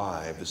our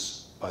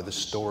lives by the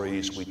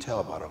stories we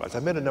tell about our lives. I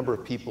met a number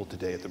of people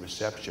today at the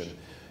reception,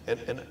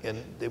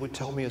 and they would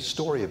tell me a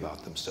story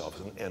about themselves.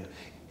 And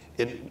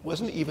it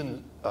wasn't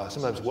even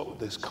sometimes what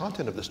this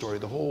content of the story,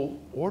 the whole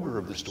order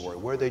of the story,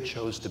 where they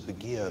chose to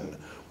begin,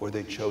 where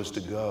they chose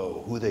to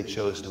go, who they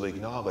chose to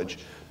acknowledge,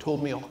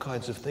 told me all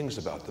kinds of things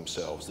about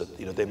themselves that,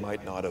 you know, they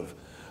might not have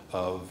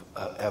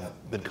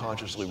been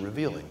consciously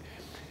revealing.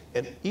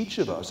 And each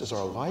of us, as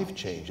our life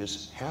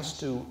changes, has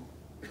to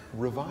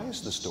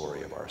revise the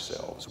story of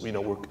ourselves. You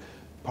know,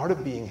 part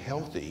of being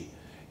healthy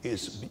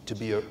is to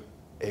be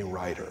a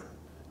writer,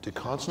 to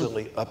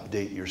constantly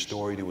update your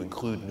story, to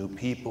include new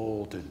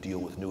people, to deal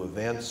with new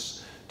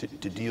events, to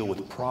deal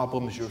with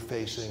problems you're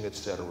facing, et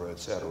cetera, et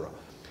cetera.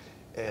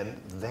 And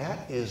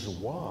that is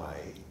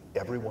why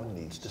everyone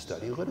needs to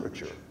study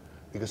literature.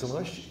 Because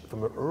unless,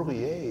 from an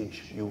early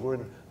age, you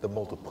learn the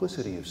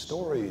multiplicity of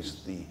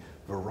stories, the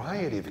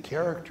variety of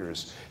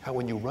characters, how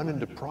when you run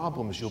into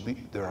problems,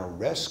 there are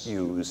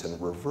rescues and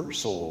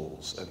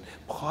reversals and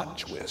plot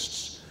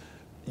twists,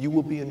 you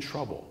will be in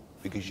trouble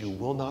because you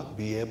will not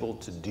be able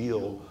to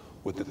deal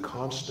with the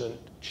constant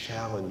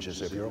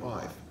challenges of your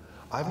life.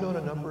 I've known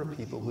a number of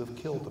people who have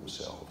killed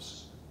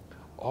themselves.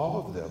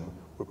 All of them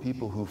were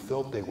people who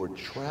felt they were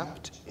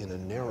trapped in a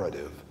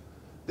narrative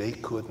they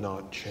could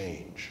not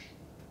change.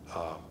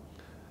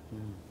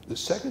 The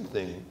second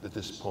thing that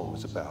this poem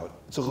is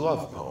about, it's a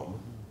love poem,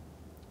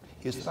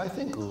 is that I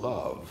think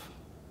love,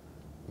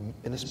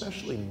 and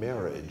especially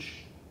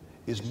marriage,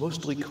 is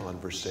mostly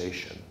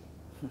conversation.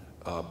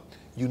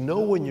 You know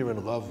when you're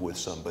in love with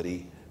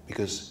somebody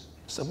because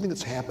something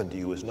that's happened to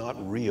you is not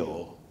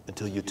real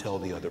until you tell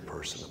the other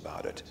person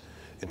about it,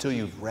 until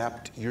you've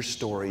wrapped your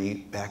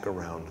story back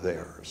around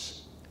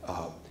theirs.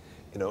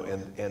 You know,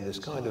 and this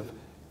kind of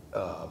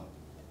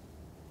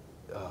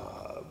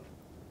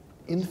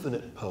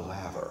infinite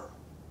palaver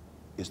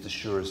is the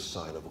surest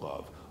sign of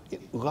love.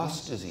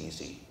 Lust is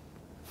easy.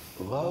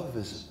 Love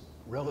is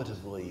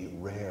relatively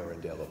rare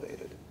and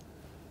elevated.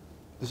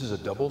 This is a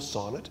double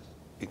sonnet.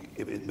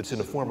 It's in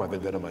a form I've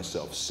invented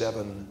myself,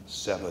 7,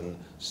 7,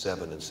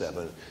 7, and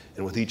 7.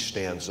 And with each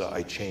stanza,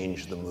 I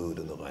change the mood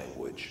and the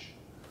language.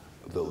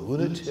 The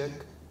lunatic,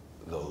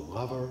 the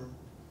lover,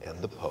 and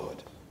the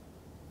poet.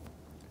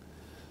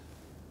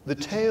 The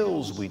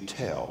tales we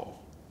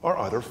tell are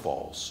either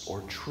false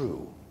or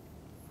true,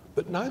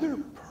 but neither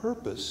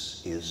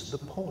purpose is the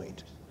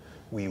point.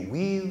 We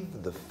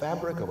weave the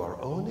fabric of our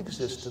own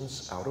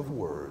existence out of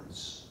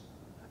words,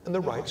 and the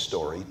right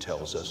story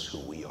tells us who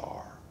we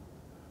are.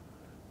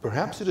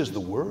 Perhaps it is the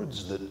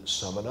words that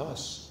summon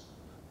us.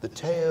 The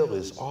tale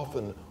is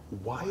often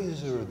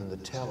wiser than the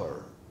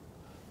teller.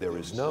 There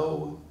is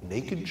no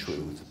naked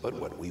truth but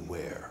what we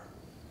wear.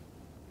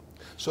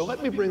 So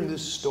let me bring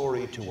this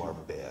story to our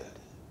bed.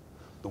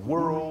 The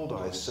world,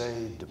 I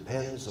say,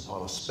 depends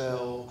upon a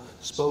spell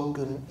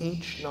spoken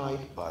each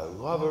night by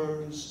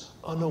lovers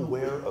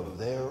unaware of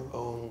their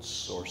own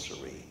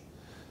sorcery.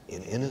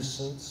 In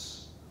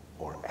innocence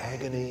or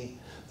agony,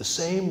 The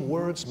same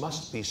words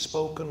must be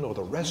spoken, or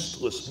the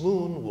restless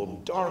moon will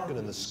darken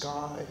in the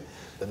sky.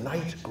 The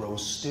night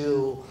grows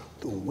still,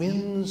 the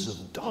winds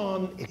of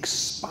dawn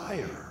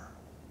expire.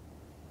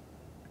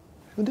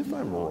 And if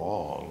I'm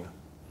wrong,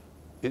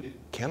 it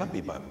cannot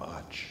be by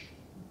much.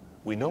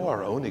 We know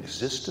our own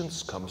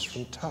existence comes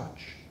from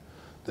touch.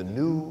 The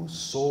new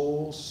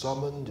soul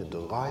summoned into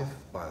life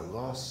by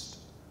lust.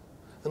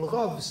 And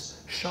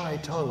love's shy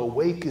tongue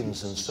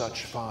awakens in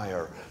such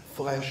fire,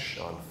 flesh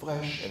on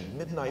flesh and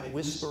midnight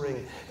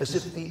whispering, as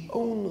if the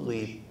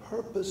only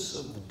purpose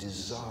of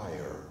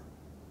desire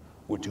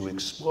were to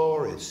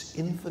explore its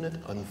infinite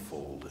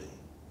unfolding.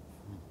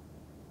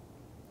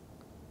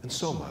 And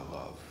so, my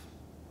love,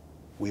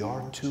 we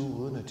are two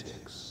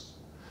lunatics,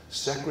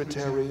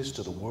 secretaries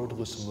to the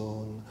wordless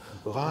moon,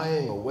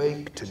 lying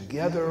awake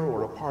together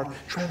or apart,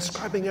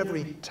 transcribing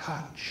every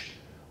touch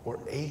or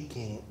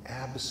aching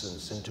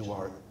absence into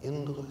our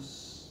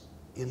endless,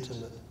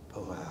 intimate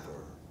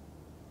palaver.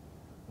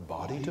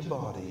 Body to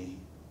body,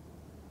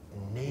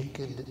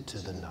 naked to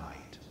the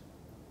night,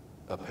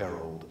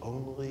 apparelled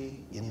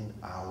only in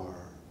our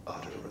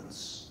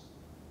utterance.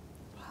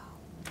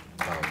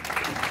 I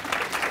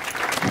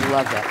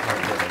love that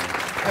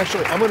part.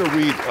 Actually, I'm going to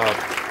read.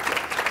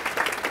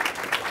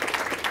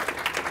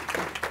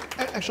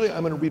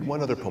 I'm going to read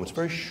one other poem. It's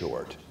very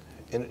short,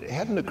 and it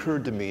hadn't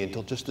occurred to me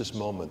until just this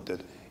moment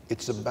that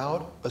it's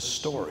about a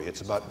story.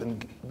 It's about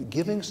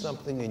giving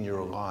something in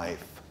your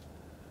life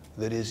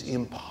that is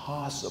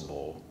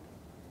impossible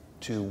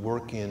to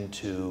work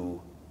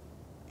into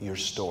your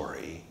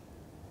story,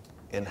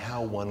 and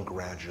how one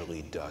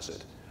gradually does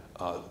it.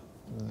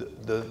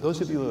 Those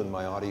of you in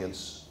my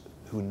audience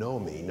who know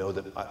me know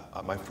that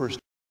my first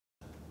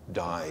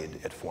died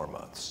at 4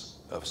 months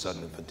of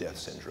sudden infant death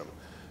syndrome.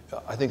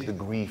 I think the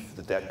grief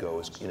that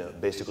goes,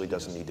 basically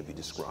doesn't need to be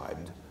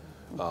described.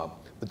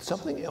 But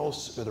something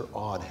else rather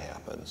odd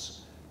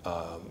happens.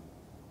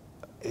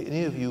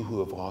 Any of you who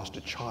have lost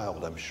a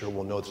child, I'm sure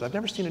will know this. I've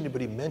never seen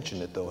anybody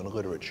mention it, though, in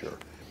literature,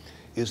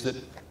 is that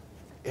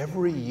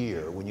every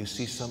year when you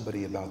see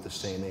somebody about the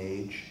same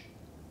age,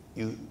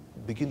 you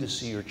begin to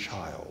see your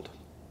child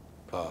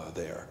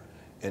there.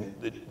 And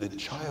the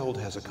child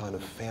has a kind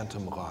of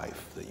phantom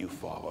life that you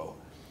follow.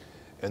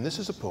 And this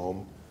is a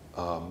poem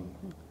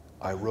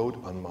I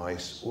wrote on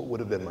what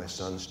would have been my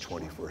son's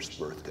 21st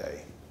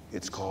birthday.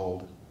 It's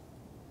called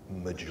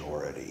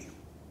Majority.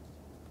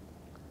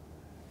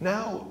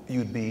 Now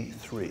you'd be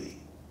 3,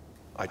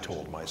 I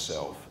told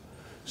myself,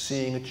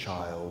 seeing a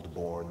child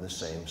born the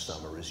same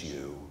summer as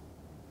you.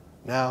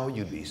 Now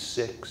you'd be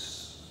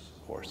 6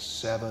 or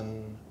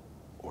 7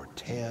 or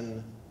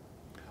 10.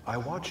 I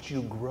watched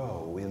you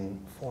grow in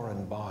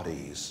foreign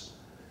bodies,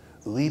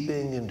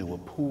 leaping into a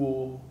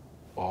pool,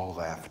 all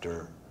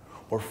laughter,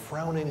 or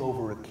frowning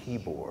over a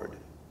keyboard,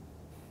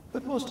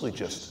 but mostly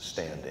just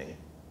standing,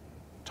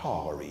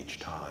 taller each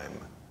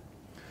time.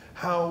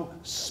 How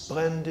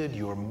splendid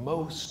your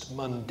most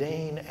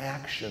mundane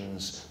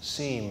actions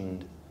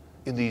seemed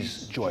in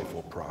these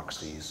joyful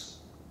proxies.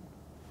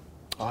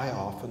 I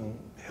often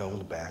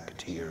held back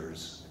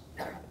tears.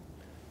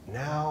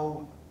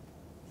 Now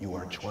you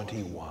are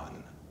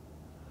 21.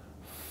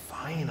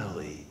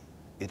 Finally,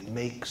 it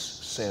makes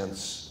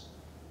sense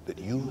that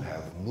you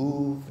have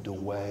moved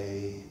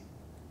away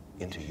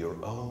into your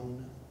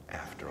own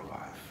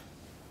afterlife.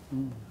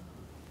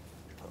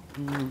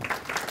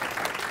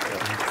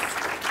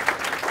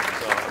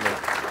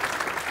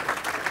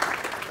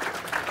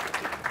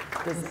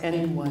 Does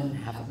anyone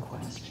have a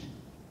question?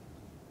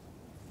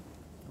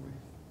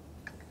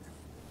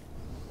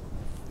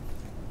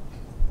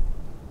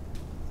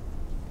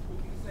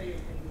 Would you say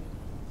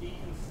in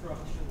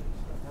deconstruction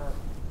of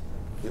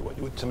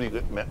her? Somebody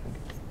that Matt.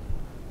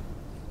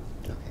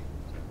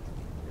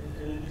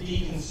 In the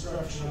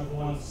deconstruction of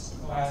one's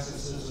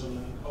classicism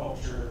and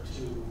culture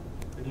to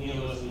the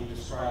nihilism you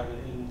described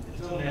in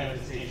its own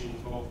manifestations,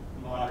 both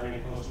modern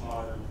and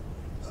postmodern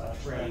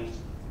trends,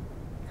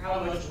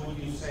 how much would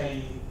you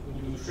say, would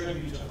you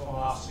attribute to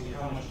philosophy,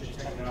 how much to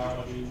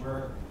technology,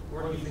 where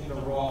do you think the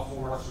raw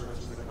force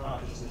versus the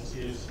consciousness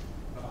is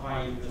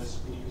behind this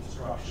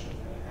deconstruction,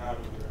 and how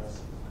do we address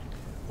it?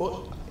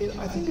 Well,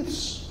 I think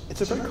it's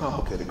a very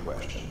complicated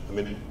question. I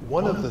mean,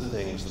 one of the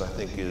things that I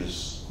think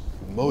is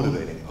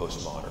motivating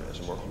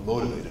postmodernism, or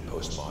motivated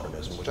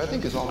postmodernism, which I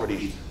think is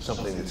already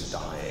something that's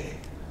dying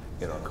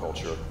in our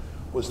culture,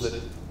 was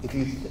that if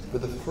you, for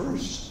the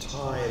first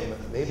time,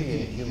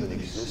 maybe in human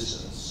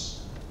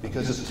existence,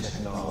 because of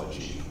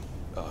technology,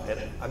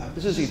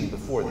 this is even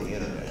before the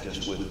internet,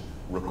 just with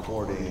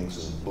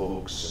recordings and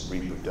books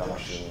and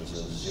reproductions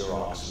and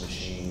Xerox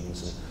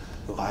machines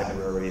and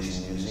libraries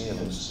and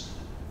museums,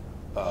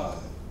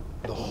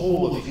 the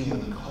whole of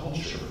human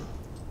culture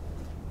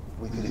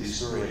we could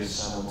experience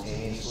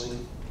simultaneously.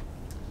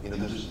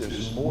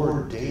 There's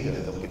more data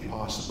than we could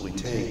possibly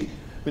take.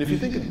 I mean, if you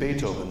think of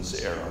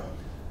Beethoven's era,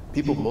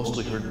 people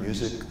mostly heard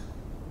music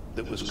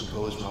that was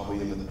composed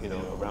probably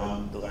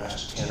around the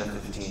last 10 or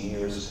 15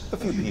 years. A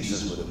few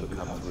pieces would have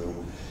come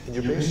through. And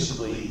you're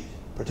basically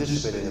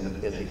participating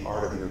in the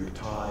art of your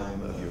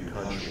time, of your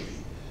country.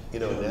 You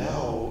know,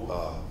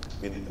 now,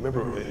 I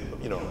remember,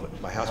 you know,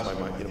 my house,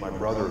 my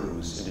brother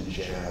who's into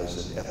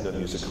jazz and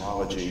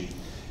ethnomusicology,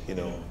 you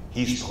know,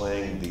 he's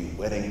playing the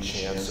wedding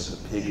chants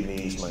of the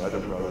Pygmies. My other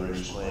brother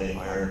is playing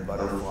Iron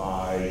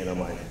Butterfly. You know,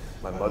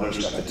 my mother's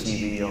got the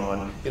TV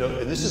on. You know,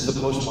 and this is the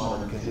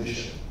postmodern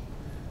condition.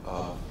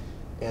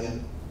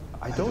 And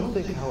I don't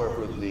think,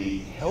 however, the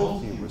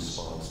healthy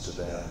response to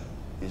that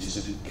is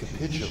to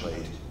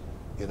capitulate,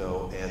 you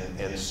know,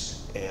 and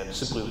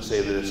simply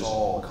say that it's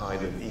all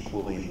kind of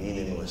equally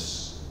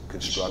meaningless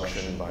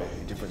construction by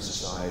different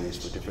societies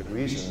for different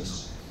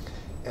reasons.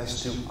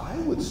 As to, I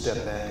would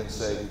step back and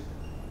say,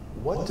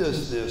 what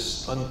does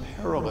this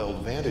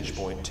unparalleled vantage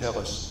point tell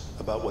us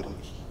about what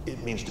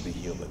it means to be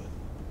human?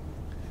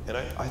 And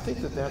I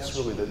think that that's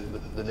really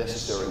the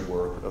necessary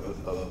work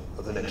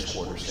of the next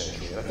quarter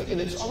century.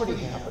 And it's already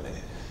happening.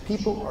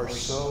 People are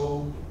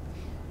so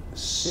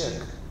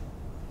sick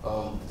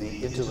of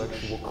the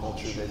intellectual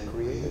culture they've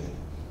created.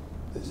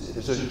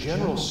 There's a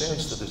general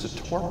sense that there's a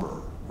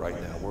torpor right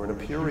now. We're in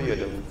a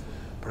period of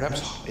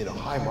perhaps, you know,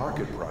 high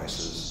market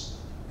prices,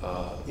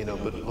 you know,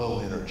 but low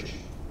energy.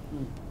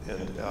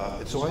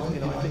 And so I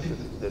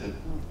think that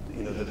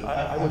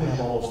I would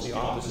have almost the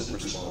opposite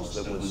response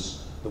that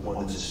was the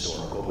one that's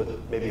historical, but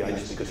maybe I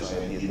just because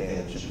I have the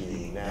advantage of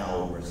being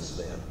now versus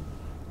then.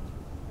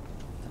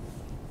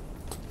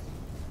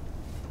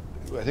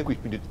 I think we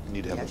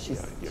need to have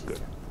yeah,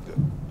 good.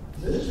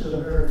 This is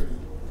a very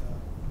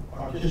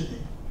artistic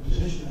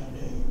position I'm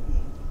taking.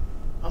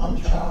 I'm a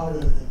child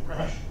of the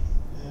Depression,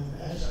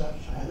 and as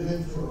such, I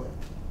lived through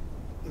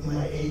it in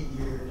my 8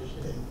 years.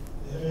 And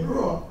as I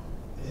grew up,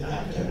 in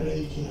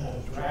 1918, I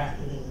was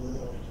drafted into the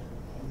military.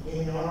 I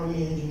became an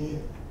Army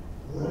engineer.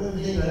 One of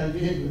the things I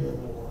did with the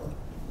war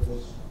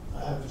was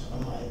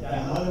my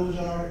mother was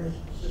an artist,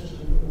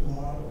 sister was a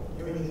model,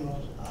 everything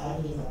else. I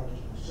was an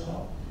artist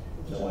myself.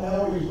 So I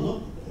always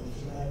looked at things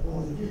that I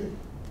wanted to do.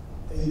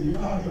 And you're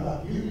talking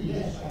about beauty,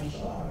 yes, I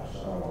saw it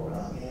all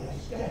around me, and I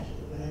sketched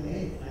it, and I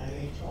made it, and I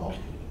made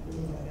sculptures,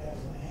 things like that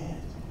with my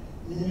hands.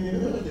 And in the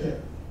military,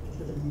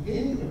 at the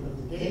beginning of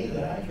the day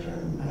that I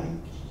turned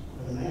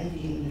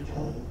 19 to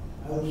 20,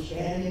 I was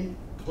standing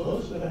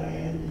closer than I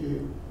am to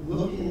you,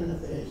 looking in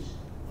the face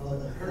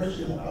of the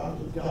person about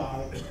to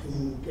die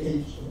in the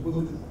gates of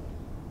Buchenwald.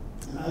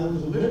 And I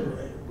was a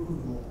liberator of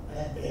Buchenwald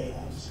that day.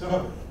 I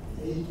discovered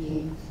it.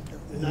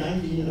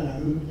 19, and I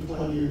moved to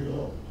 20 years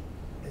old.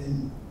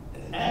 And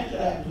after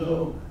that was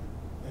over,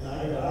 and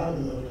I got out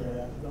of the military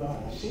after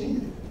God, I seen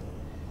it.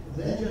 And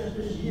then just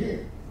this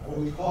year, I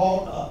was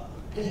called up,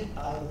 picked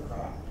out of the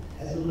crowd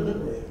as a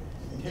liberator,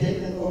 and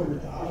taken over to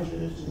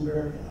Auschwitz and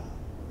Birkenau,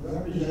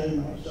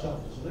 representing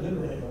myself as a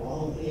liberator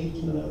along with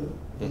 18 other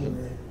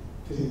liberators.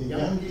 To the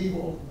young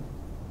people,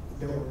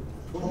 there were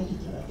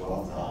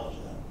 12,000,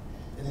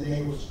 and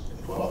they was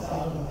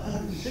 12,000,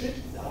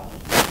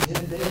 160,000.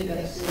 And they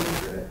that same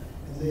trip,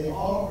 and they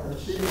all are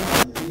sitting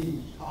on their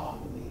knees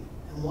talking to me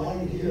and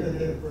wanting to hear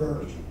their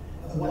version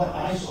of what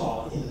I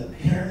saw in the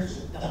parents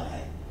that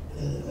died.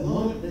 And at the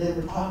moment they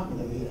were talking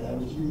to me,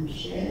 we were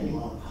standing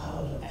on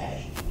piles of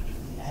ashes, which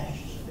were the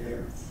ashes of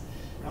their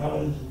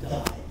relatives that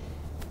died.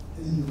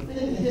 And the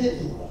thing that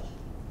hit me was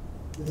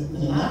that the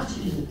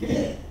Nazis that did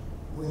it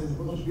were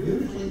the most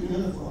beautifully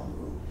uniformed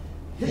group.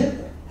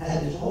 Hitler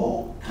had his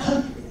whole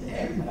country and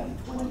everybody,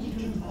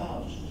 22,000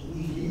 of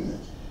these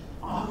units,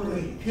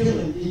 operating,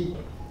 killing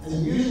people,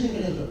 and using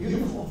it as a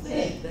beautiful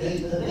thing. To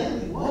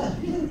them it was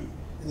beauty.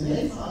 And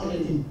they found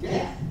it in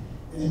death.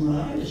 And when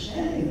I was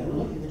standing there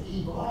looking at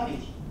these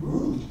bodies,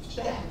 bruised,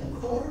 stacked in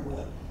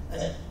cordwood,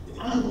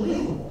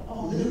 unbelievable,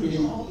 all nudity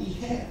in all these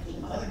camps,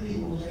 and other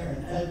people were there,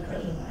 and as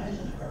President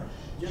Eisenhower,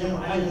 General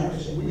Eisenhower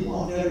said, we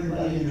want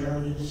everybody in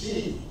Germany to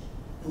see.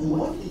 And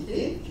what he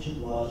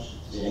did was,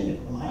 seeing it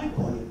from my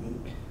point of view,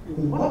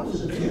 what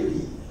was the beauty in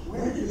this?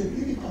 Where did the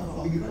beauty come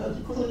from? Because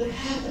it couldn't have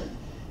happened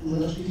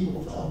unless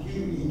people felt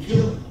beauty in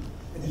killing them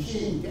and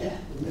seeing death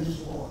in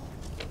this form.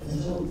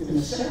 And so, in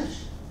a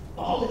sense,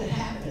 all that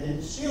happened, and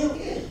it still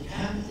is, it's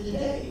happening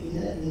today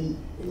in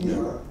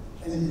Europe,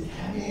 and it's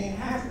happening in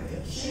Africa.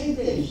 At the same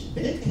days,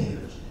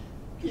 dictators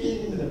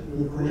getting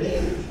the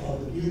creators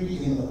of the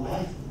beauty in the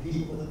life of the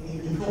people that they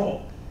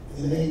control.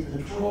 And they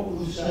control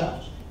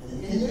themselves.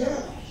 And in their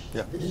lives.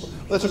 Yeah, well,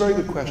 that's a very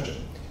good question.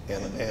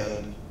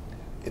 And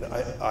you know,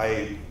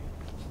 Could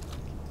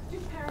you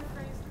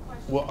paraphrase the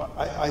question? Well,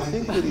 I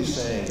think what he's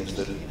saying is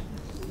that,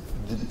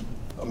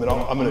 I'm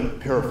going to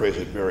paraphrase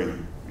it very,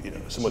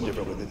 somewhat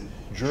differently. That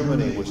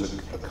Germany was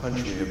a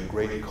country of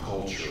great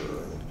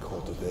culture and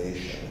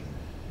cultivation,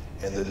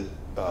 and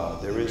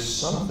that there is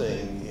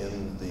something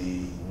in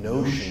the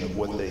notion of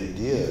what they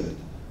did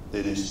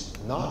that is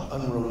not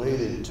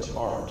unrelated to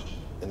art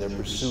and their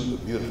pursuit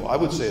of beautiful. I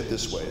would say it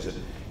this way: is that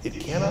it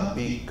cannot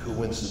be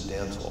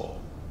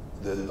coincidental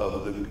that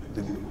of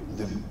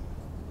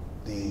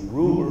the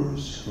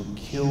rulers who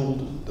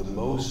killed the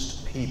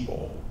most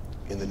people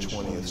in the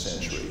 20th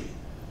century.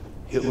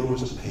 Hitler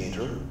was a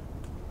painter,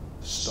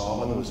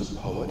 Stalin was a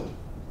poet,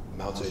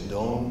 Mao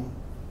Zedong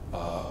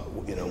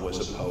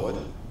was a poet.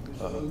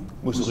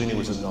 Mussolini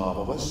was a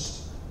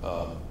novelist.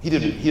 He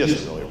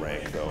doesn't really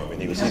rank though. I mean,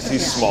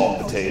 he's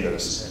small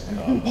potatoes.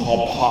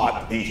 Pol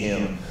Pot beat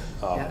him.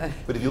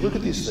 But if you look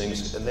at these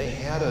things, and they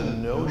had a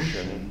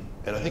notion,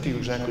 and I think you're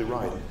exactly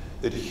right,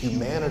 that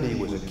humanity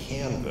was a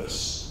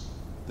canvas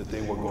that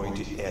they were going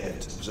to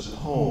edit. It was a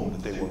poem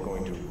that they were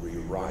going to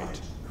rewrite.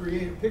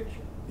 Create a picture.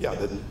 Yeah,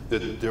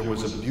 that there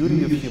was a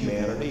beauty of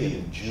humanity,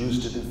 and Jews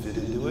didn't fit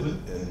into it,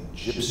 and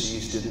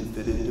gypsies didn't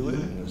fit into it,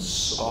 and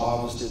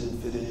Slavs didn't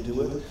fit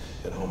into it,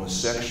 and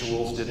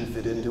homosexuals didn't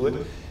fit into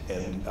it,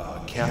 and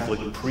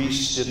Catholic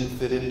priests didn't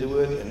fit into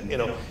it, and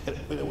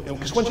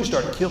because once you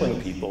start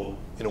killing people,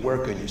 where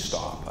can you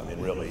stop? I mean,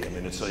 really,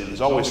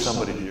 there's always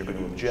somebody that you're going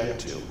to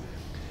object to.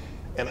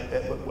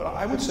 But what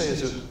I would say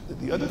is that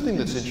the other thing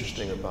that's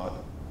interesting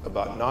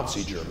about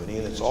Nazi Germany,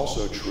 and it's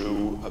also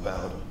true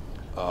about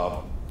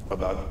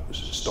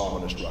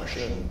Stalinist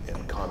Russia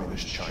and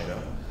communist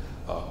China,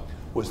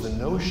 was the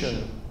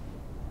notion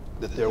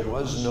that there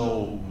was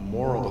no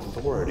moral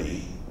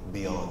authority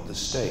beyond the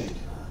state.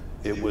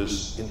 It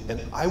was,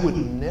 and I would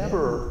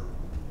never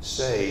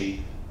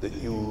say that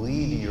you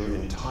lead your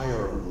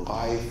entire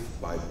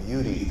life by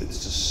beauty, that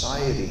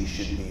society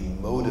should be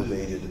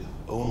motivated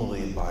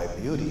only by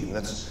beauty. And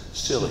that's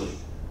silly.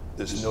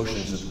 There's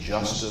notions of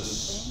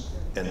justice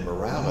and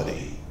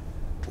morality.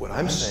 What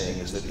I'm saying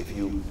is that if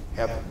you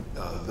have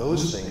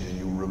those things and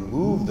you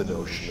remove the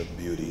notion of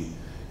beauty,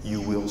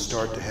 you will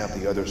start to have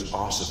the others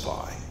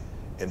ossify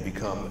and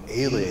become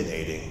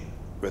alienating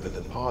rather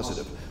than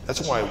positive.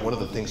 That's why one of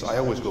the things I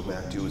always go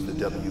back to is the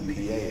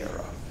WPA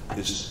era,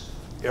 this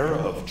era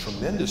of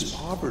tremendous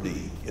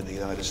poverty in the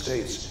United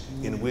States,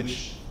 in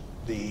which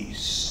the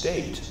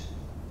state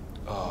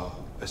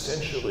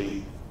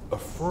essentially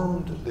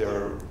affirmed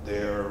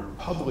their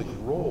public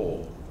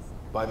role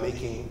by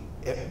making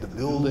the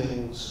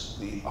buildings,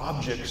 the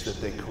objects that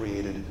they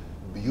created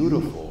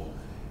beautiful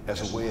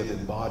as a way of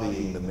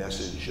embodying the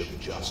message of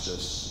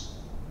justice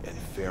and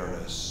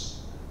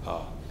fairness.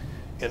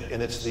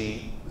 And it's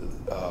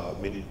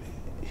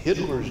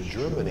Hitler's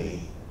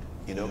Germany,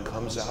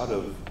 comes out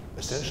of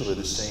essentially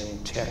the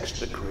same text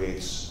that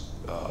creates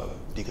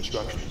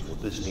deconstructionism,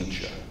 with this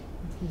Nietzsche.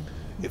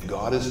 If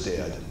God is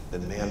dead,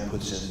 then man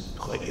puts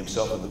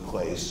himself into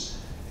place,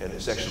 and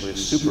it's actually a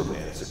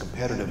Superman. It's a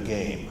competitive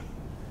game,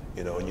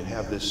 and you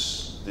have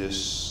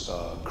this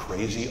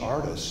crazy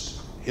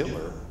artist,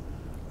 Hitler,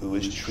 who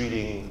is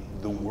treating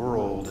the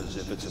world as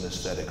if it's an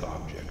aesthetic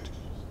object.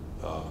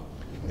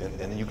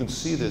 And you can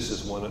see this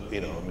as one of,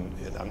 and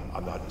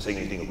I'm not saying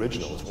anything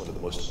original, it's one of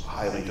the most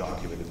highly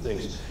documented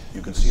things.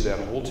 You can see that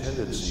whole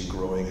tendency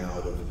growing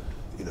out of,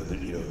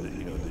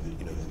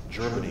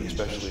 Germany,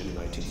 especially in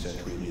the 19th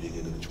century, leading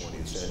into the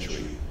 20th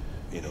century,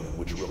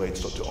 which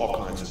relates to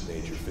all kinds of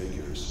major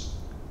figures.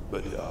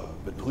 But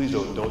please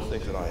don't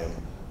think that I am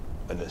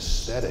an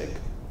aesthetic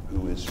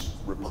who is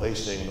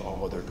replacing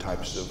all other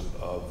types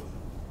of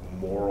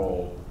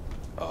moral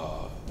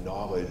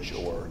knowledge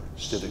or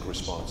civic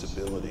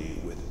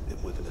responsibility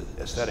with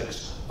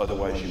aesthetics.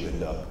 Otherwise, you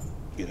end up,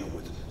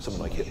 with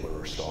someone like Hitler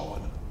or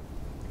Stalin.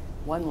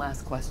 One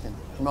last question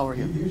from over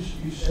here.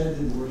 You said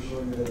that we're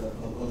sort of at a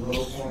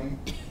low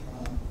point.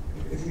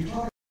 If we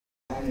talk about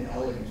design and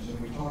elegance,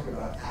 and we talk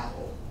about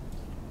Apple,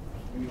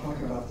 and we talk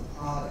about the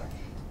product,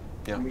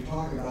 and we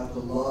talk about the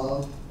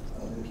love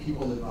of the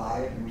people that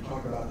buy it, and we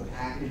talk about the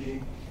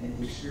packaging and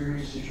the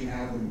experience that you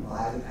have when you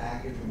buy the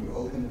package, when you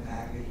open the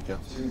package,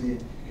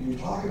 can you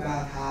talk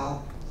about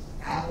how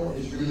Apple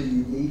is really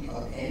unique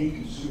of any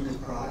consumer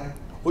product?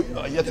 Well,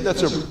 yeah,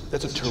 that's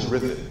a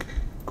terrific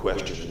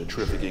question and a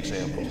terrific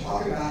example. And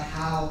talk about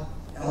how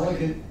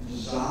elegant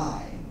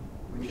design,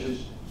 which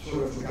is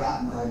sort of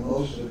forgotten by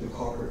most of the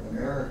corporate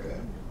America,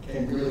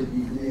 can really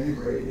be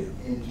reintegrated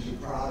into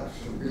products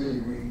to really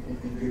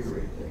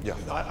reinvigorate things. Yeah,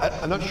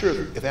 I'm not sure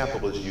if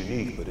Apple is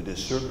unique, but it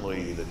is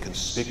certainly the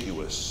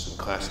conspicuous and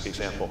classic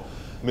example.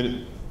 I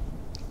mean,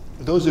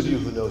 those of you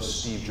who know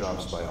Steve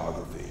Jobs'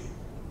 biography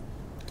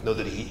know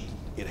that he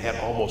had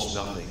almost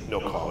nothing, no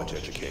college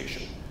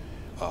education.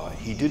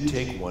 He did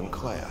take one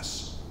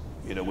class,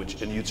 and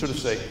you'd sort of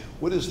say,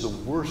 what is the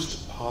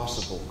worst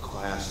possible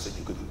class that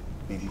you could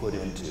be put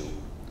into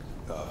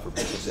for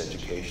business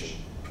education?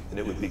 And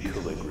it would be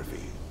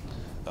calligraphy.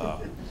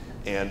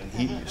 And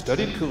he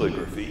studied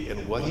calligraphy,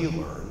 and what he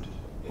learned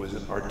was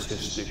an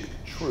artistic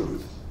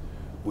truth,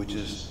 which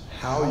is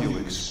how you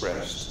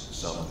express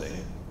something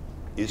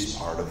is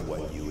part of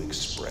what you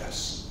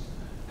express.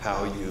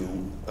 How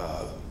you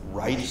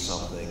write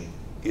something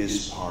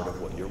is part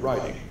of what you're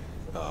writing.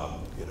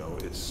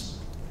 It's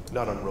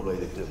not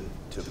unrelated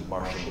to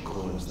Marshall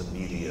McLuhan's The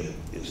Medium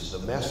is the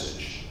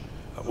Message,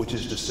 which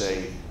is to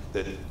say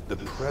that the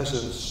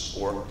presence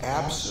or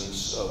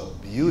absence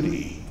of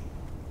beauty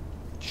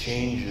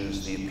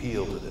changes the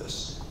appeal to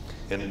this.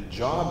 And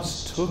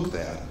Jobs took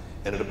that,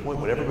 and at a point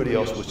when everybody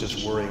else was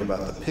just worrying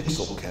about the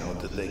pixel count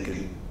that they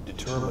could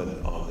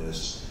determine on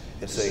this,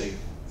 and say,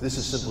 this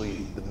is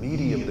simply the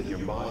medium that you're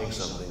buying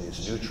something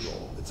is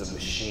neutral. It's a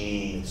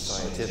machine, it's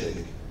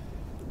scientific.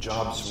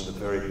 jobs from the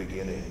very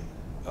beginning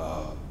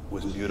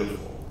was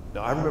beautiful.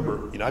 Now I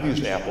remember, I've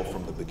used Apple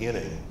from the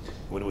beginning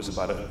when it was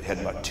had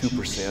about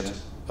 2%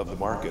 of the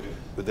market.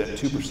 But that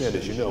 2%,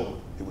 as you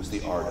know, it was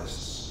the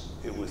artists,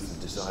 it was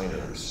the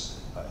designers,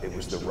 it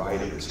was the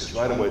writers. Because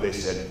right away they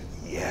said,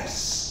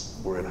 yes,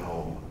 we're at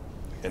home.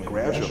 And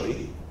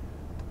gradually,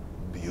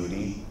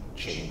 beauty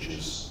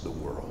changes the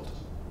world.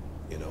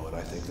 And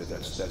I think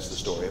that's the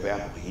story of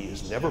Apple. He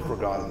has never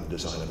forgotten the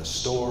design of the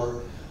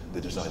store, the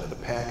design of the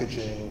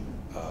packaging,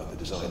 the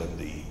design of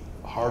the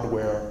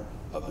hardware,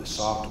 of the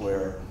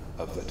software,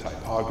 of the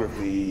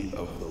typography,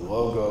 of the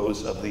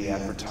logos, of the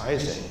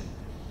advertising.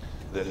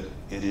 That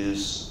it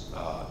is,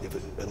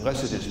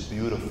 unless it is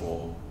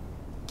beautiful,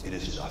 it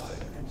is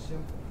nothing. And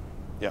simple.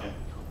 Yeah.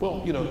 Well,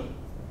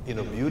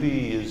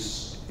 beauty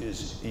is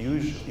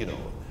usually,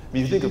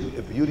 you think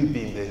of beauty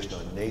being based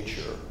on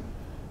nature.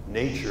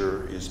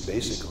 Nature is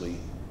basically,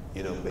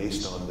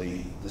 based on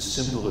the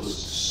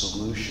simplest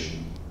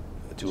solution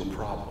to a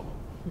problem,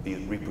 be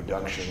it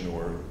reproduction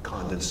or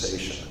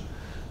condensation.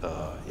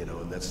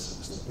 And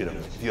that's,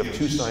 if you have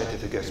two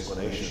scientific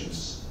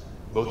explanations,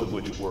 both of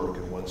which work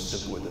and one's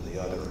simpler than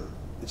the other,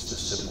 it's the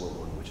simpler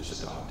one which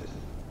is adopted.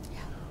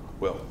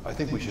 Well, I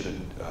think we should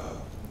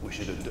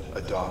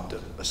adopt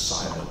a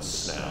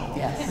silence now.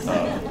 Yes.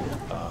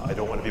 I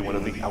don't want to be one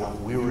of the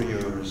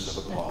outweariers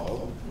of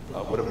Apollo.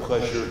 What a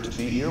pleasure to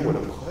be here. What a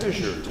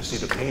pleasure to see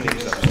the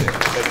paintings upstairs.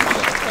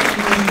 Thank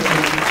you so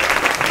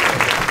much.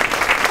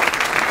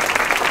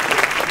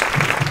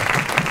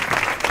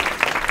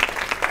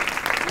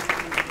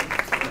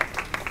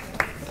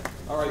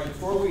 All right,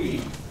 before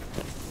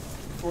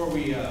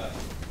we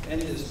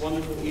end this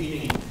wonderful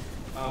evening,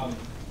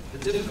 the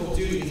difficult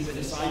duty has been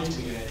assigned to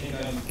me. I think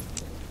I'm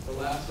the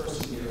last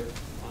person here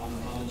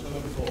on the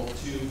totem pole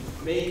to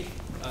make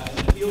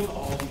an appeal to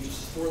all of you to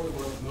support the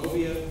work of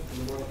Movia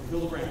and the work of the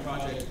Hildebrand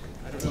Project.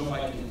 I don't know if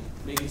I can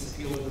make this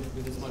appeal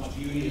with as much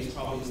beauty as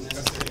probably is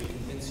necessary to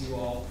convince you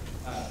all.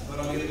 But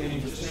on the other hand,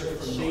 you just heard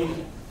from Dana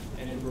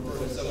and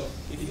Roberta. So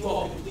if you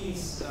all could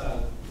please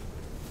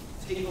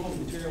take home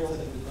the materials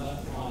that have been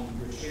left on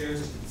your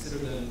chairs and consider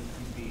them,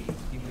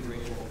 you'd be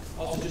grateful.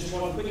 Also, just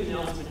one quick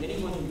announcement.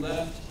 Anyone who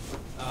left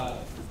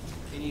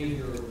any of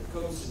your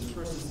coats and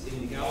purses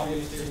in the gallery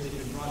upstairs, they've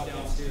been brought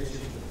downstairs here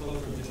to the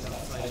cloakroom just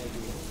outside the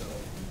door. So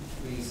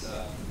please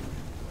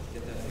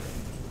get that there.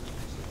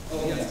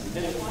 Oh, yes.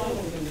 And the final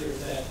thing there is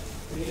that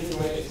Dana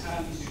Joy is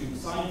happy to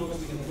sign books.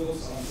 We have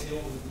books on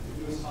sale.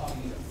 The newest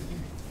copy